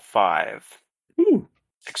level 5. Ooh.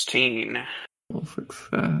 16. Full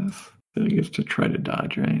success. So he gets to try to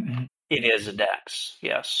dodge, right? It is a dex,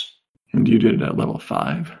 yes. And you did it at level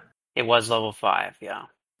 5? It was level 5, yeah.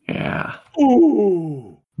 Yeah.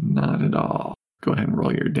 Ooh. Not at all. Go ahead and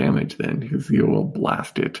roll your damage then, because you will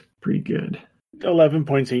blast it pretty good. 11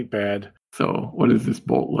 points ain't bad. So what does this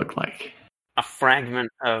bolt look like? A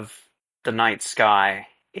fragment of the night sky.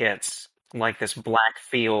 It's like this black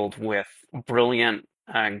field with brilliant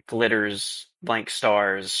glitters like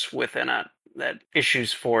stars within it that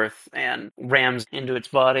issues forth and rams into its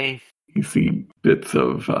body. You see bits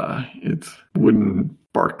of its wooden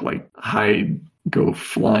bark-like hide go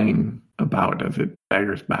flying about as it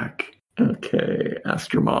staggers back. Okay,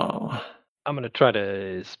 Astromal. I'm going to try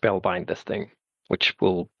to spellbind this thing, which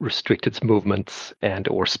will restrict its movements and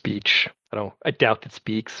or speech. I doubt it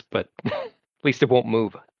speaks, but at least it won't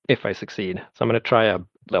move if I succeed. So I'm going to try a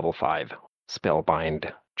level 5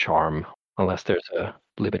 spellbind charm, unless there's a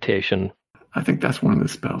limitation. I think that's one of the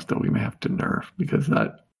spells that we may have to nerf because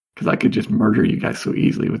I could just murder you guys so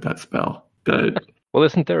easily with that spell. Well,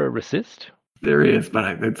 isn't there a resist? There is,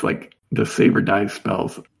 but it's like the Saber Dive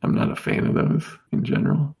spells. I'm not a fan of those in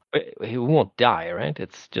general. He won't die, right?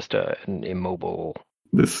 It's just an immobile.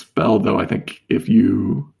 This spell, though, I think if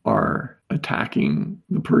you are attacking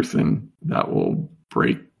the person, that will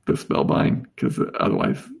break the spellbind, because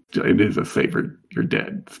otherwise it is a Saber, you're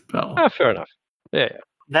dead spell. Fair enough. Yeah.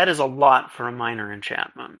 That is a lot for a minor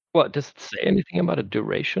enchantment. Well, does it say anything about a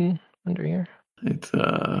duration under here? It's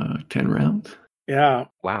 10 rounds. Yeah.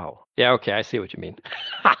 Wow. Yeah, okay, I see what you mean.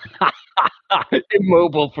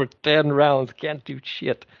 Immobile for 10 rounds, can't do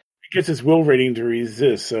shit. It gets its will rating to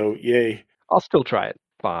resist, so yay. I'll still try it.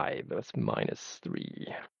 5, that's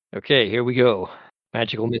 -3. Okay, here we go.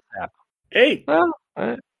 Magical mishap. 8. Well,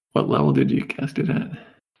 What level did you cast it at?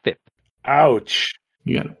 5th. Ouch.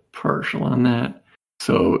 You got a partial on that.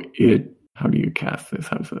 So how do you cast this?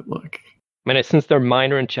 How does it look? I mean, since they're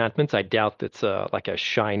minor enchantments, I doubt it's like a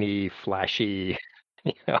shiny, flashy,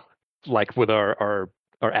 like with our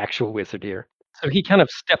actual wizard here. So he kind of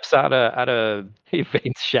steps out of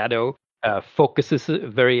Yvain's shadow, focuses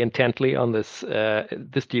very intently on this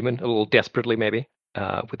demon, a little desperately maybe,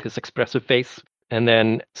 with his expressive face, and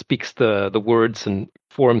then speaks the words and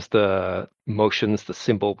forms the motions, the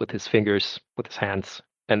symbol with his fingers, with his hands,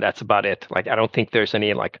 and that's about it. Like, I don't think there's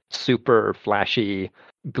any like super flashy,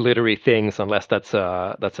 glittery things, unless that's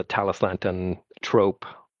a Talislantan trope,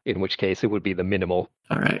 in which case it would be the minimal.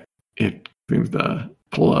 All right. It seems to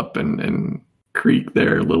pull up and creak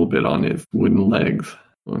there a little bit on his wooden legs.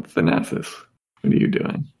 What's Thanasis? What are you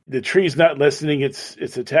doing? The tree's not lessening its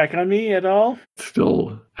attack on me at all? It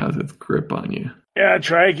still has its grip on you. Yeah,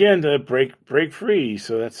 try again to break free,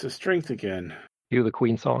 so that's the strength again. Cue the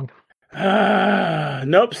Queen song.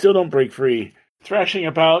 Nope, still don't break free. Thrashing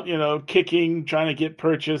about, kicking, trying to get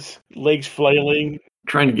purchase, legs flailing.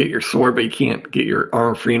 Trying to get your sword, but you can't get your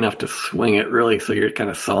arm free enough to swing it, really, so you're kind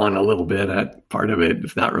of sawing a little bit at part of it.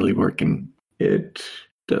 It's not really working. It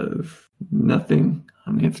does nothing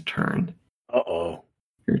on its turn. Uh-oh.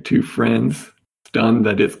 Your two friends, stunned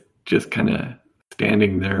that it's just kind of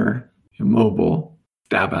standing there, immobile,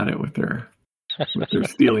 stab at it with their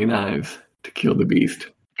steely knives to kill the beast.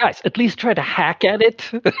 Guys, at least try to hack at it.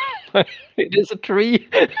 It is a tree.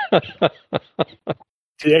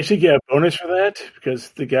 Do you actually get a bonus for that?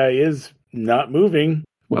 Because the guy is not moving.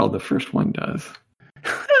 Well, the first one does,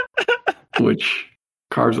 which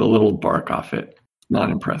carves a little bark off it.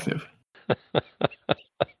 Not impressive.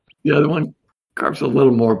 The other one carves a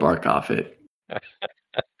little more bark off it.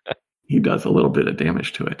 He does a little bit of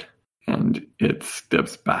damage to it, and it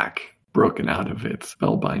steps back, broken out of its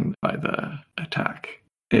spellbind by the attack.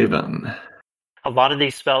 Avon. A lot of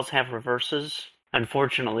these spells have reverses.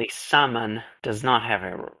 Unfortunately, Summon does not have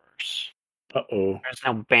a reverse. Uh-oh. There's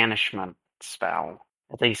no banishment spell.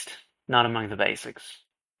 At least, not among the basics.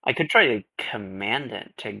 I could try to command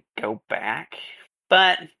it to go back.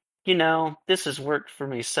 But, this has worked for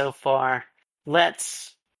me so far.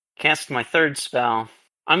 Let's cast my third spell.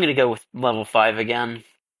 I'm going to go with level 5 again.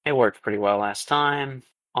 It worked pretty well last time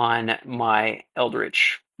on my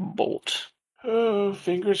Eldritch Bolt. Oh,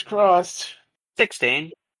 fingers crossed.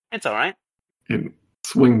 16. It's alright. It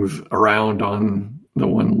swings around on the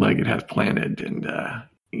one leg it has planted, and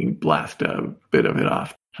you blast a bit of it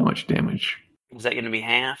off. How much damage? Is that going to be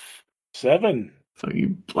half? 7. So you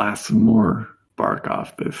blast some more bark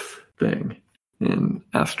off this thing. And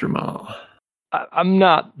Astramal. I'm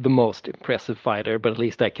not the most impressive fighter, but at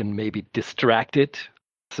least I can maybe distract it.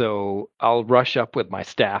 So I'll rush up with my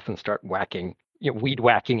staff and start whacking, weed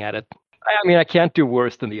whacking at it. I mean, I can't do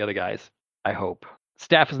worse than the other guys, I hope.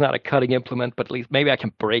 Staff is not a cutting implement, but at least maybe I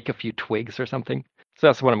can break a few twigs or something. So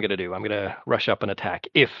that's what I'm going to do. I'm going to rush up and attack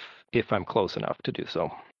if I'm close enough to do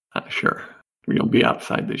so. Sure. You'll be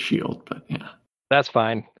outside the shield, but yeah. That's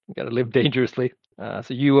fine. Got to live dangerously.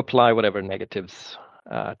 So you apply whatever negatives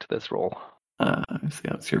to this roll. So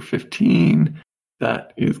that's your 15.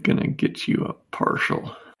 That is going to get you a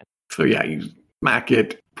partial. So yeah, you smack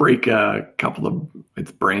it, break a couple of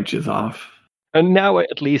its branches off. And now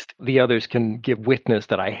at least the others can give witness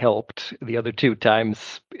that I helped. The other 2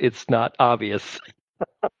 times, it's not obvious.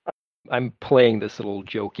 I'm playing this little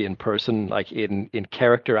jokey in person, like in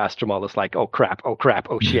character. Astramal is like, oh crap,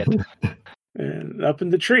 oh shit. And up in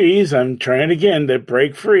the trees, I'm trying again to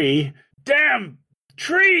break free. Damn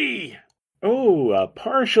tree! Oh, a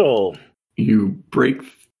partial. You break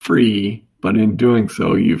free, but in doing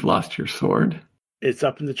so, you've lost your sword. It's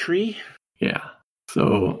up in the tree? Yeah.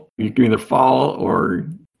 So you can either fall or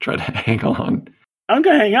try to hang on. I'm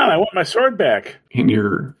going to hang on. I want my sword back. In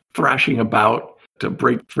your thrashing about to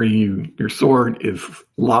break free. Your sword is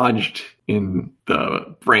lodged in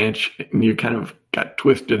the branch, and you kind of got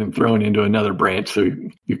twisted and thrown into another branch. So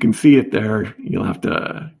you can see it there. You'll have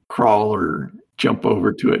to crawl or jump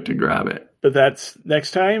over to it to grab it. But that's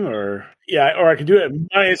next time, or I can do it at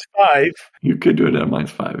 -5. You could do it at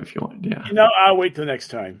 -5 if you want. Yeah. I'll wait till next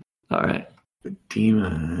time. All right. The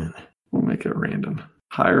demon. We'll make it random.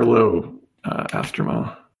 High or low,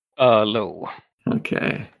 Astromel? Low.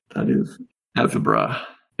 Okay. That is Azabra.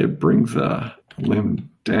 It brings a limb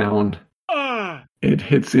down. It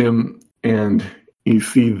hits him, and you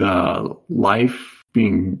see the life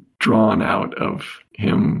being drawn out of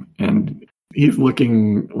him, and he's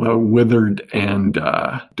looking withered and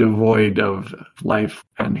devoid of life,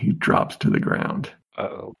 and he drops to the ground.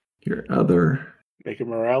 Uh-oh. Your other... Make a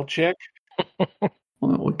morale check.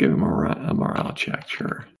 Well, we'll give him a morale check,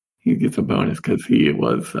 sure. He gets a bonus because he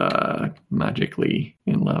was magically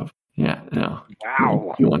in love. Yeah, no.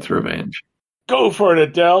 Wow. He wants revenge. Go for it,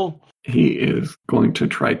 Adele. He is going to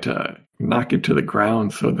try to knock it to the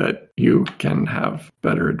ground so that you can have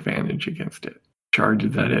better advantage against it.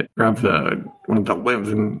 Charges at it, grabs one of the limbs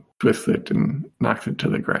and twists it and knocks it to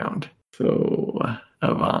the ground. So,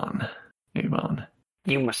 Avon.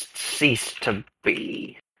 You must cease to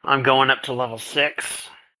be. I'm going up to level 6.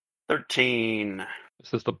 13.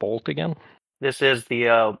 This is the bolt again? This is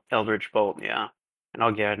the Eldritch Bolt, yeah. And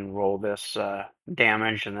I'll go ahead and roll this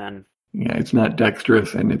damage, and then... Yeah, it's not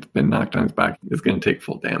dexterous, and it's been knocked on its back. It's going to take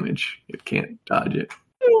full damage. It can't dodge it.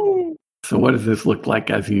 So what does this look like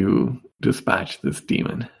as you dispatch this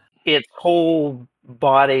demon? Its whole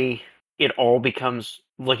body, it all becomes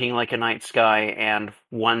looking like a night sky, and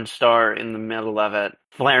one star in the middle of it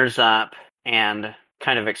flares up and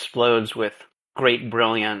kind of explodes with great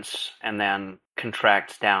brilliance, and then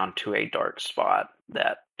contracts down to a dark spot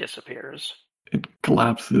that disappears. It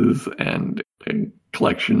collapses, and a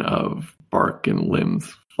collection of bark and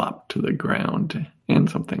limbs flop to the ground, and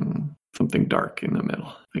something dark in the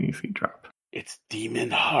middle that you see drop. It's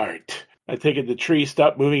Demon Heart. I take it the tree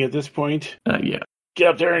stopped moving at this point? Yeah. Get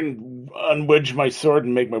up there and unwedge my sword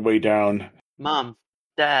and make my way down. Mom,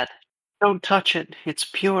 Dad, don't touch it. It's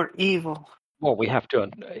pure evil. Well, we have to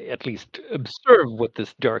at least observe what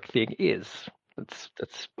this dark thing is.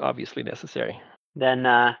 That's obviously necessary. Then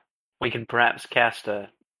we can perhaps cast a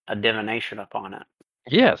divination upon it.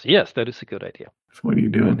 Yes, that is a good idea. So what are you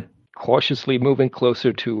doing? Cautiously moving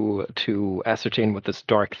closer to ascertain what this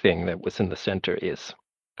dark thing that was in the center is.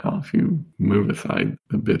 If you move aside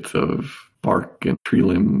the bits of bark and tree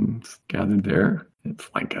limbs gathered there, it's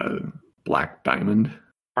like a black diamond.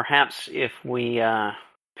 Perhaps if we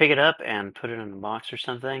pick it up and put it in a box or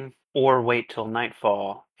something, or wait till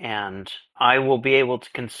nightfall, and I will be able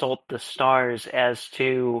to consult the stars as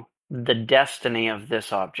to the destiny of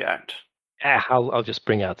this object. I'll just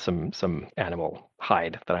bring out some animal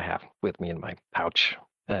hide that I have with me in my pouch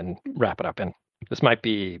and wrap it up in. This might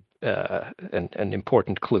be an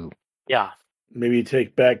important clue. Yeah. Maybe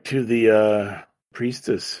take back to the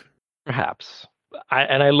priestess. Perhaps.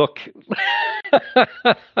 I look I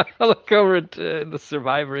look over at the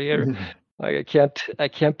survivor here. I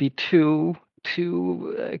can't be too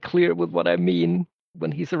clear with what I mean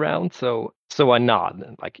when he's around, so I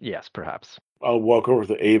nod, like, yes, perhaps. I'll walk over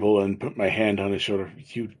to Abel and put my hand on his shoulder.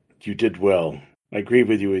 You did well. I agree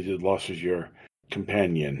with you. You lost as your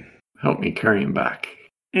companion. Help me carry him back.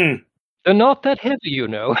 They're not that heavy, you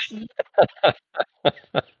know.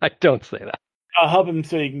 I don't say that. I'll help him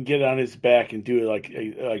so he can get on his back and do it like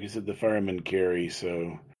I said, the fireman carry.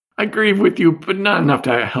 So I grieve with you, but not enough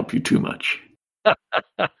to help you too much.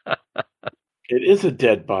 It is a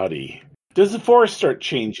dead body. Does the forest start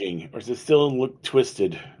changing, or does it still look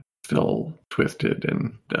twisted? Still twisted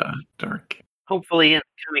and dark. Hopefully in the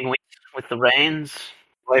coming weeks with the rains,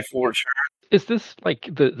 life will return. Is this like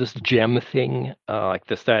this gem thing? Like,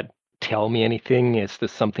 does that tell me anything? Is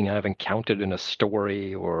this something I've encountered in a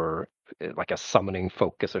story, or like a summoning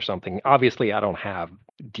focus or something? Obviously, I don't have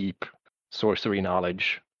deep sorcery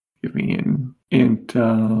knowledge. Give me an int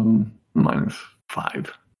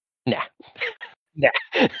 -5. Nah.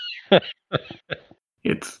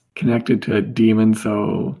 It's connected to a demon,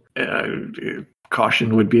 so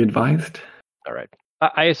caution would be advised. All right.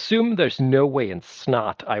 I assume there's no way in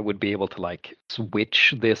Snot I would be able to like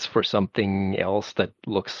switch this for something else that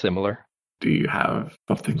looks similar. Do you have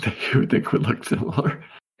something that you would think would look similar?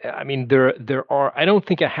 I mean, there are. I don't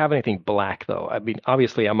think I have anything black though. I mean,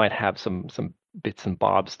 obviously, I might have some bits and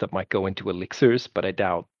bobs that might go into elixirs, but I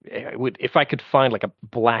doubt I would. If I could find like a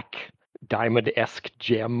black diamond-esque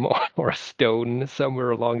gem or a stone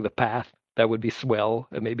somewhere along the path, that would be swell.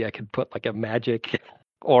 And maybe I could put like a magic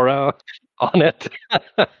aura on it.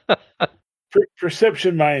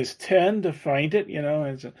 Perception minus 10 to find it,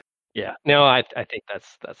 Yeah, no, I think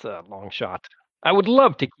that's a long shot. I would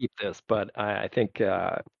love to keep this, but I think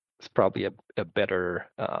it's probably a better.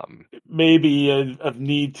 maybe of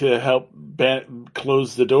need to help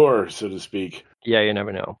close the door, so to speak. Yeah, you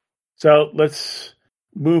never know. So let's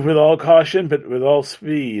move with all caution, but with all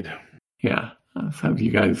speed. Yeah. So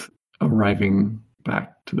you guys arriving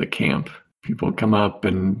back to the camp, people come up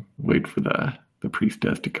and wait for the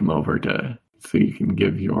priestess to come over so you can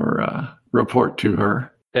give your report to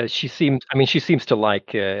her. She seems to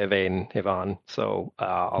like Yvonne, so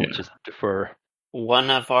I'll just defer. One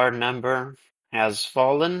of our number has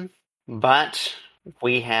fallen, but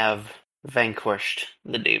we have vanquished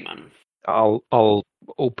the demon. I'll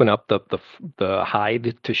open up the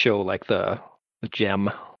hide to show like the gem.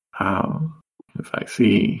 As I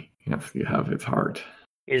see, yes, you have its heart.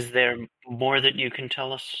 Is there more that you can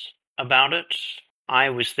tell us about it? I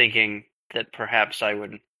was thinking that perhaps I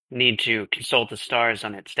would need to consult the stars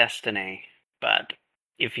on its destiny, but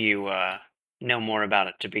if you know more about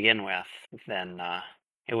it to begin with, then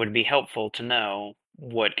it would be helpful to know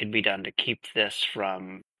what could be done to keep this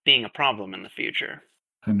from being a problem in the future.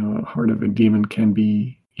 I know the heart of a demon can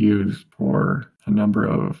be used for a number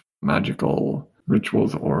of magical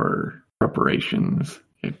rituals or preparations.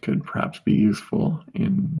 It could perhaps be useful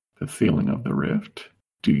in the sealing of the rift.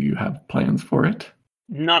 Do you have plans for it?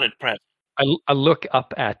 Not at present. I look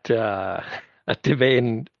up at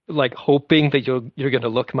Devane, like hoping that you're going to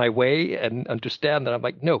look my way and understand that I'm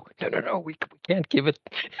like, no, we can't give it,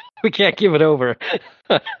 we can't give it over.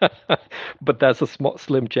 But that's a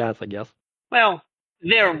slim chance, I guess. Well,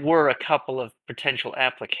 there were a couple of potential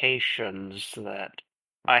applications that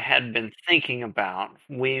I had been thinking about.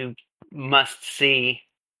 We must see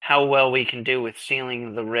how well we can do with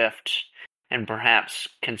sealing the rift, and perhaps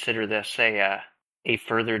consider this a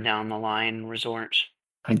further down the line resort.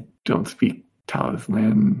 I don't speak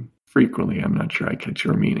talisman frequently. I'm not sure I catch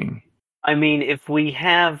your meaning. I mean, if we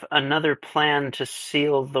have another plan to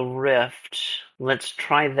seal the rift, let's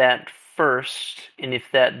try that first, and if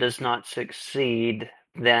that does not succeed,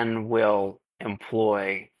 then we'll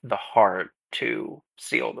employ the heart to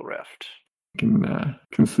seal the rift. You can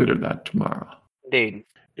consider that tomorrow. Indeed.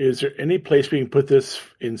 Is there any place we can put this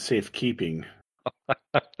in safekeeping?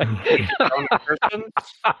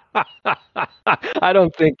 I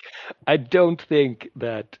don't think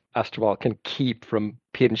that Astroval can keep from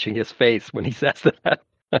pinching his face when he says that.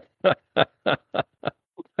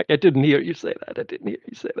 I didn't hear you say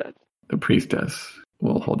that. The priestess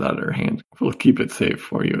will hold out her hand. We'll keep it safe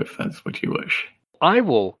for you if that's what you wish. I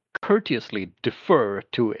will courteously defer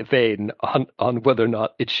to Yvain on whether or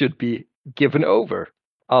not it should be given over.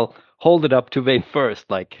 I'll hold it up to Yvain first,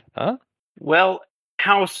 like, huh? Well,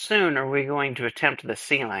 how soon are we going to attempt the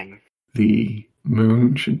sealing? The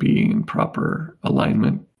moon should be in proper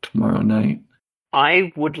alignment tomorrow night.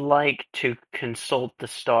 I would like to consult the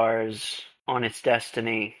stars on its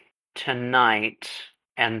destiny tonight,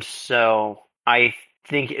 and so I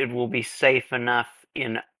think it will be safe enough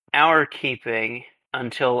in our keeping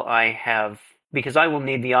until because I will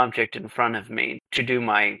need the object in front of me to do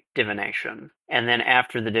my divination. And then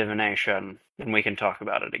after the divination, then we can talk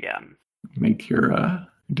about it again. Make your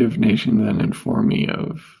divination, then inform me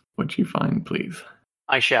of what you find, please.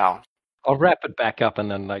 I shall. I'll wrap it back up and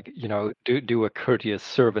then, do a courteous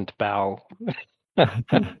servant bow.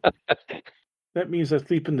 That means I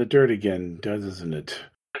sleep in the dirt again, doesn't it?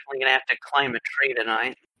 Definitely gonna have to climb a tree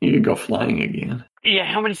tonight. You could go flying again. Yeah,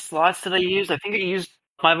 how many slots did I use?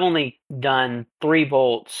 I've only done 3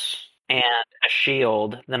 bolts and a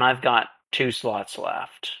shield. Then I've got 2 slots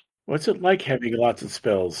left. What's it like having lots of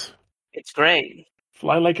spells? It's great.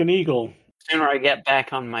 Fly like an eagle. The sooner I get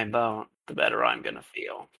back on my boat, the better I'm gonna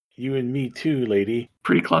feel. You and me too, lady.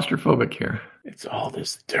 Pretty claustrophobic here. It's all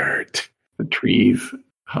this dirt. The trees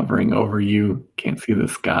hovering over you. Can't see the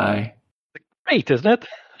sky. Great, isn't it?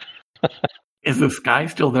 Is the sky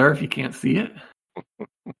still there if you can't see it?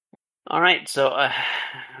 All right, so I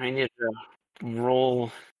need to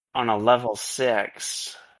roll on a level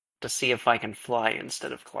 6 to see if I can fly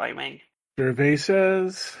instead of climbing. Survey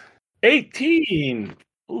says 18.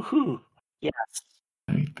 Woohoo! Yes.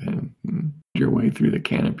 Right then, your way through the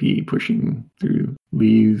canopy, pushing through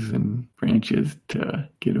leaves and branches to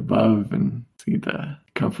get above and see the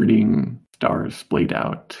comforting stars splayed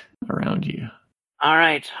out around you. All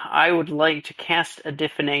right, I would like to cast a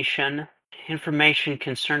divination. Information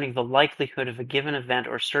concerning the likelihood of a given event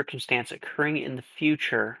or circumstance occurring in the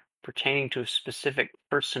future pertaining to a specific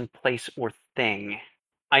person, place, or thing.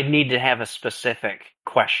 I need to have a specific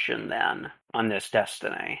question then on this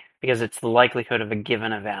destiny, because it's the likelihood of a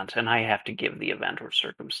given event, and I have to give the event or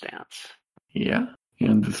circumstance. Yeah.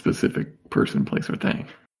 And the specific person, place, or thing.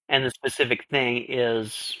 And the specific thing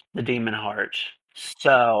is the demon heart.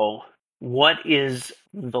 So, what is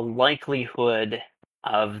the likelihood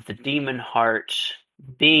of the demon heart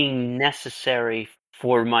being necessary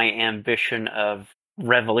for my ambition of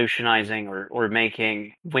revolutionizing or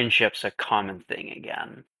making windships a common thing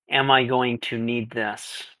again? Am I going to need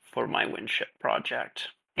this for my windship project?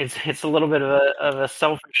 It's a little bit of a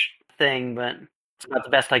selfish thing, but it's not the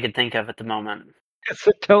best I could think of at the moment. It's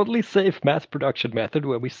a totally safe mass production method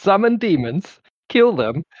where we summon demons, kill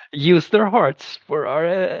them, use their hearts for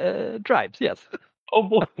our drives. Yes. Oh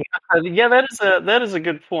boy, yeah, that is a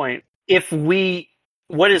good point.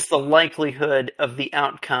 What is the likelihood of the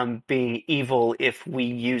outcome being evil if we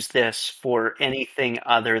use this for anything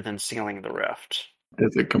other than sealing the rift?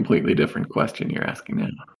 That's a completely different question you're asking now.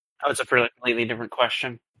 Oh, it's a completely different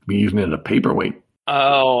question. We're using it as a paperweight.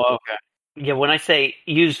 Oh, okay. Yeah, when I say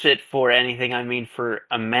use it for anything, I mean for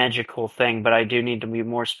a magical thing, but I do need to be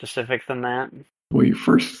more specific than that. What you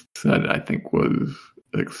first said, I think, was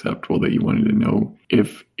acceptable, that you wanted to know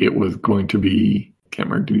if it was going to be, can't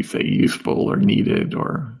remember, did you say useful or needed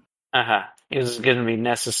or... It was going to be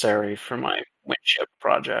necessary for my windship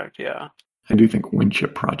project, yeah. I do think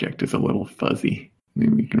windship project is a little fuzzy.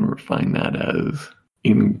 Maybe we can refine that as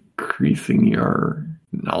increasing your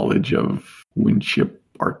knowledge of windship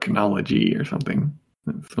arcanology or something.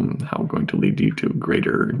 That's somehow going to lead you to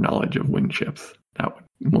greater knowledge of windships. That would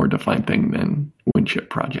be a more defined thing than windship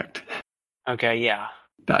project. Okay, yeah.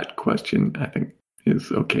 That question, I think,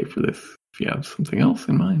 is okay for this. If you have something else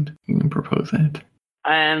in mind, you can propose that.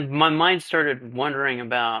 And my mind started wondering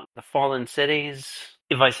about the fallen cities.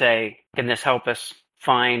 If I say, can this help us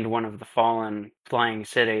find one of the fallen flying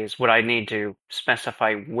cities, would I need to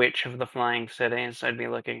specify which of the flying cities I'd be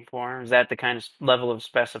looking for? Is that the kind of level of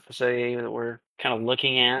specificity that we're kind of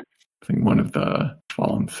looking at? I think one of the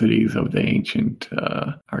fallen cities of the ancient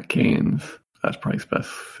Archaeans, that's probably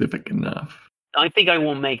specific enough. I think I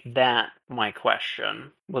will make that my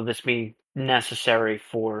question. Will this be necessary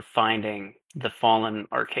for finding the fallen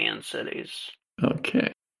Archaean cities?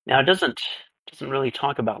 Okay. Now, it doesn't really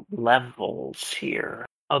talk about levels here.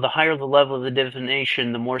 Oh, the higher the level of the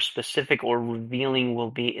divination, the more specific or revealing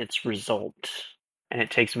will be its result. And it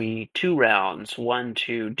takes me 2 rounds, one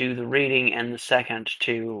to do the reading and the second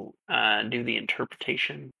to do the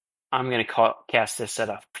interpretation. I'm going to cast this at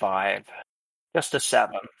a 5. Just a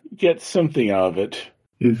 7. Get something out of it.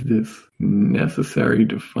 Is this necessary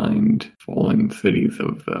to find fallen cities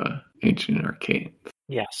of the ancient Archaeans?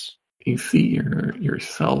 Yes. You see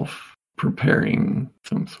yourself preparing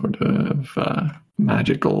some sort of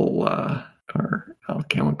magical or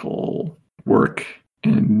alchemical work,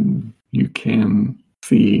 and you can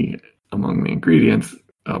see among the ingredients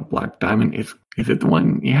a black diamond. Is it the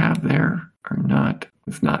one you have there or not?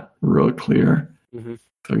 It's not real clear. Mm-hmm.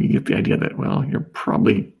 So you get the idea that, well, you're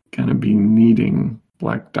probably going to be needing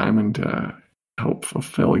black diamond to help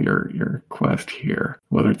fulfill your quest here.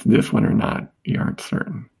 Whether it's this one or not, you aren't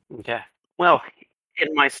certain. Okay. Well,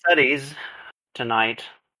 in my studies tonight,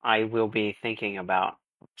 I will be thinking about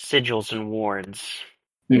sigils and wards.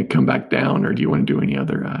 You come back down, or do you want to do any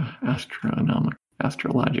other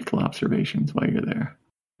astrological observations while you're there?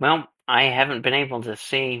 Well, I haven't been able to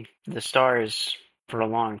see the stars for a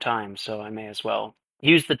long time, so I may as well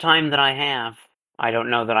use the time that I have. I don't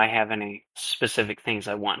know that I have any specific things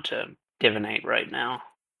I want to divinate right now.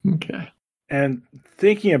 Okay. And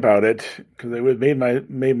thinking about it, because it would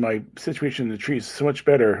made my situation in the trees so much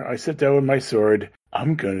better, I sit down with my sword.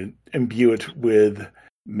 I'm going to imbue it with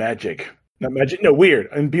magic. Not magic, no, weird.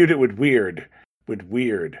 I imbued it with weird.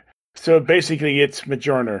 So basically it's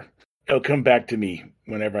Mjolnir. It'll come back to me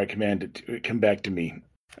whenever I command it to come back to me.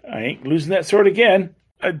 I ain't losing that sword again.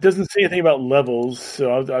 It doesn't say anything about levels,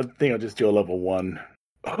 so I think I'll just do a level 1.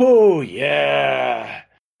 Oh, yeah.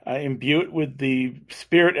 I imbue it with the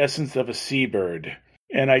spirit essence of a seabird.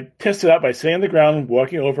 And I test it out by sitting on the ground,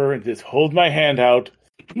 walking over, and just hold my hand out.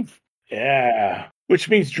 Yeah. Which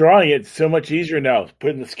means drawing it so much easier now.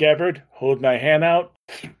 Put it in the scabbard, hold my hand out,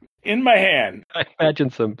 in my hand. I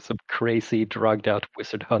imagine some crazy, drugged out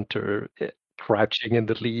wizard hunter crouching in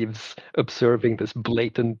the leaves, observing this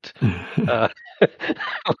blatant,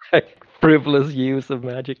 frivolous use of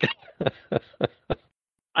magic.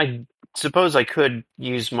 I suppose I could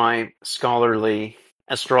use my scholarly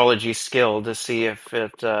astrology skill to see if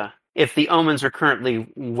the omens are currently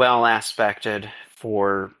well aspected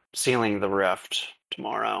for sealing the rift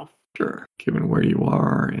tomorrow. Sure. Given where you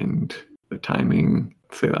are and the timing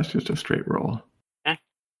say that's just a straight roll. A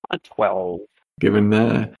 12. Given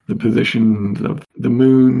the positions of the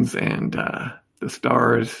moons and the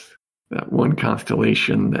stars, that one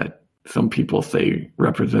constellation that some people say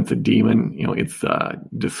represents a demon, it's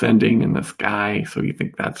descending in the sky, so you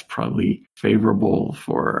think that's probably favorable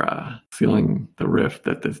for sealing the rift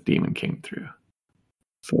that this demon came through.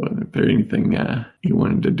 So is there anything you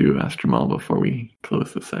wanted to do, Astramal, before we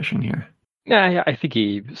close the session here? Yeah, I think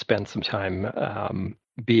he spent some time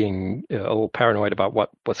being a little paranoid about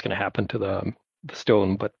what's going to happen to the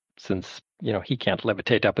stone, but since he can't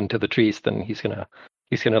levitate up into the trees, then he's gonna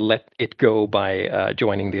let it go by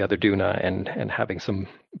joining the other Duna and having some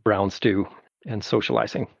brown stew and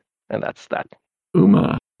socializing, and that's that.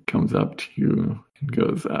 Uma comes up to you and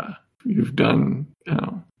goes, "You've done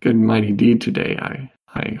good and mighty deed today.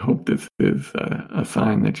 I hope this is a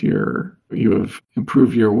sign that you have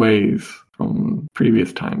improved your ways from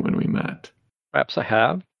previous time when we met." Perhaps I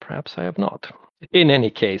have, perhaps I have not. In any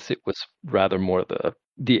case, it was rather more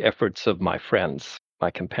the efforts of my friends, my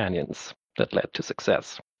companions, that led to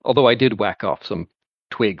success. Although I did whack off some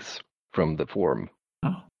twigs from the form.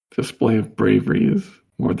 Oh, display of bravery is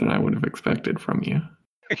more than I would have expected from you.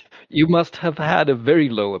 You must have had a very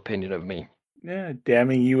low opinion of me. Yeah,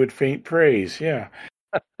 damning you with faint praise, yeah.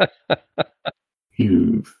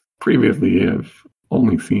 You previously have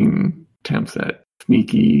only seen attempts at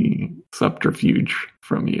sneaky subterfuge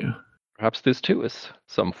from you. Perhaps this too is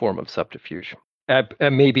some form of subterfuge.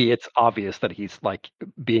 Maybe it's obvious that he's like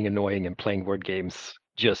being annoying and playing word games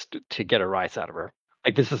just to get a rise out of her.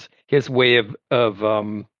 Like this is his way of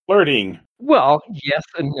flirting. Well, yes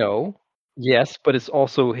and no. Yes, but it's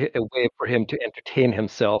also a way for him to entertain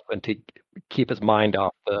himself and to keep his mind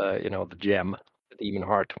off the gem, the demon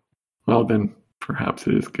heart. Well, then perhaps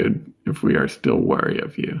it is good if we are still wary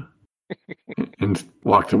of you. And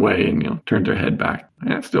walked away and turned her head back.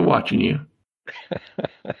 I'm still watching you.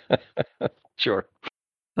 Sure.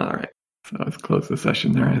 All right. So let's close the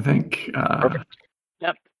session there, I think. Perfect.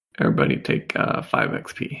 Yep. Everybody take 5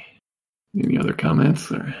 XP. Any other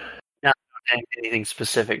comments? Or? No, I don't have anything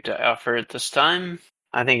specific to offer at this time.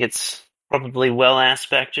 I think it's probably well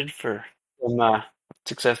aspected for some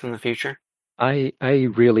success in the future. I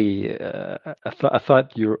really I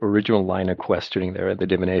thought your original line of questioning there, the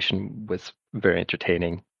divination, was very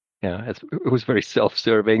entertaining. Yeah, it was very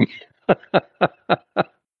self-serving.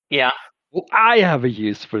 Yeah. Well, I have a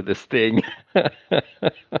use for this thing.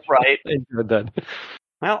 Right. I enjoyed that.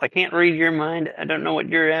 Well, I can't read your mind. I don't know what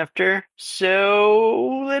you're after.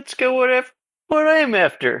 So let's go what I'm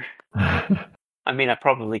after. I mean, I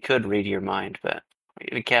probably could read your mind, but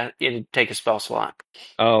it'd take a spell slot.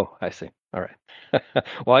 Oh, I see. All right.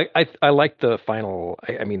 Well, I like the final.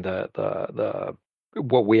 I mean the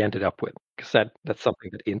what we ended up with, because that's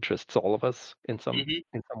something that interests all of us in some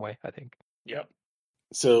way, I think. Yep.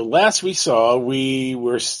 So last we saw, we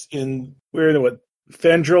were in what,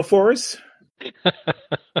 Fandral Forest?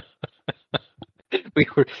 we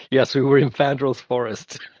were in Fandral's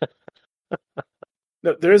forest.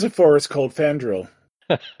 No, there is a forest called Fandral.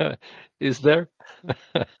 Is there?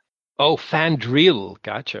 Oh, Fandril.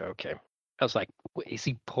 Gotcha. Okay. I was like, is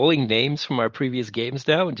he pulling names from our previous games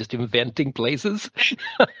now and just inventing places?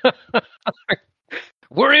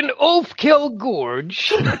 We're in Oathkill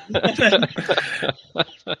Gorge.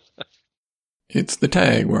 It's the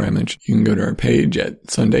tag where I mentioned you can go to our page at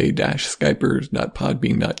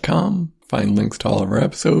sunday-skypers.podbean.com, find links to all of our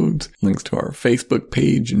episodes, links to our Facebook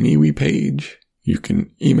page and MeWe page. You can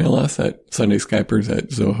email us at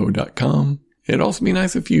sundayskypers@zoho.com. It'd also be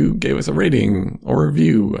nice if you gave us a rating or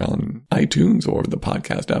review on iTunes or the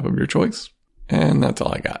podcast app of your choice. And that's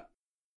all I got.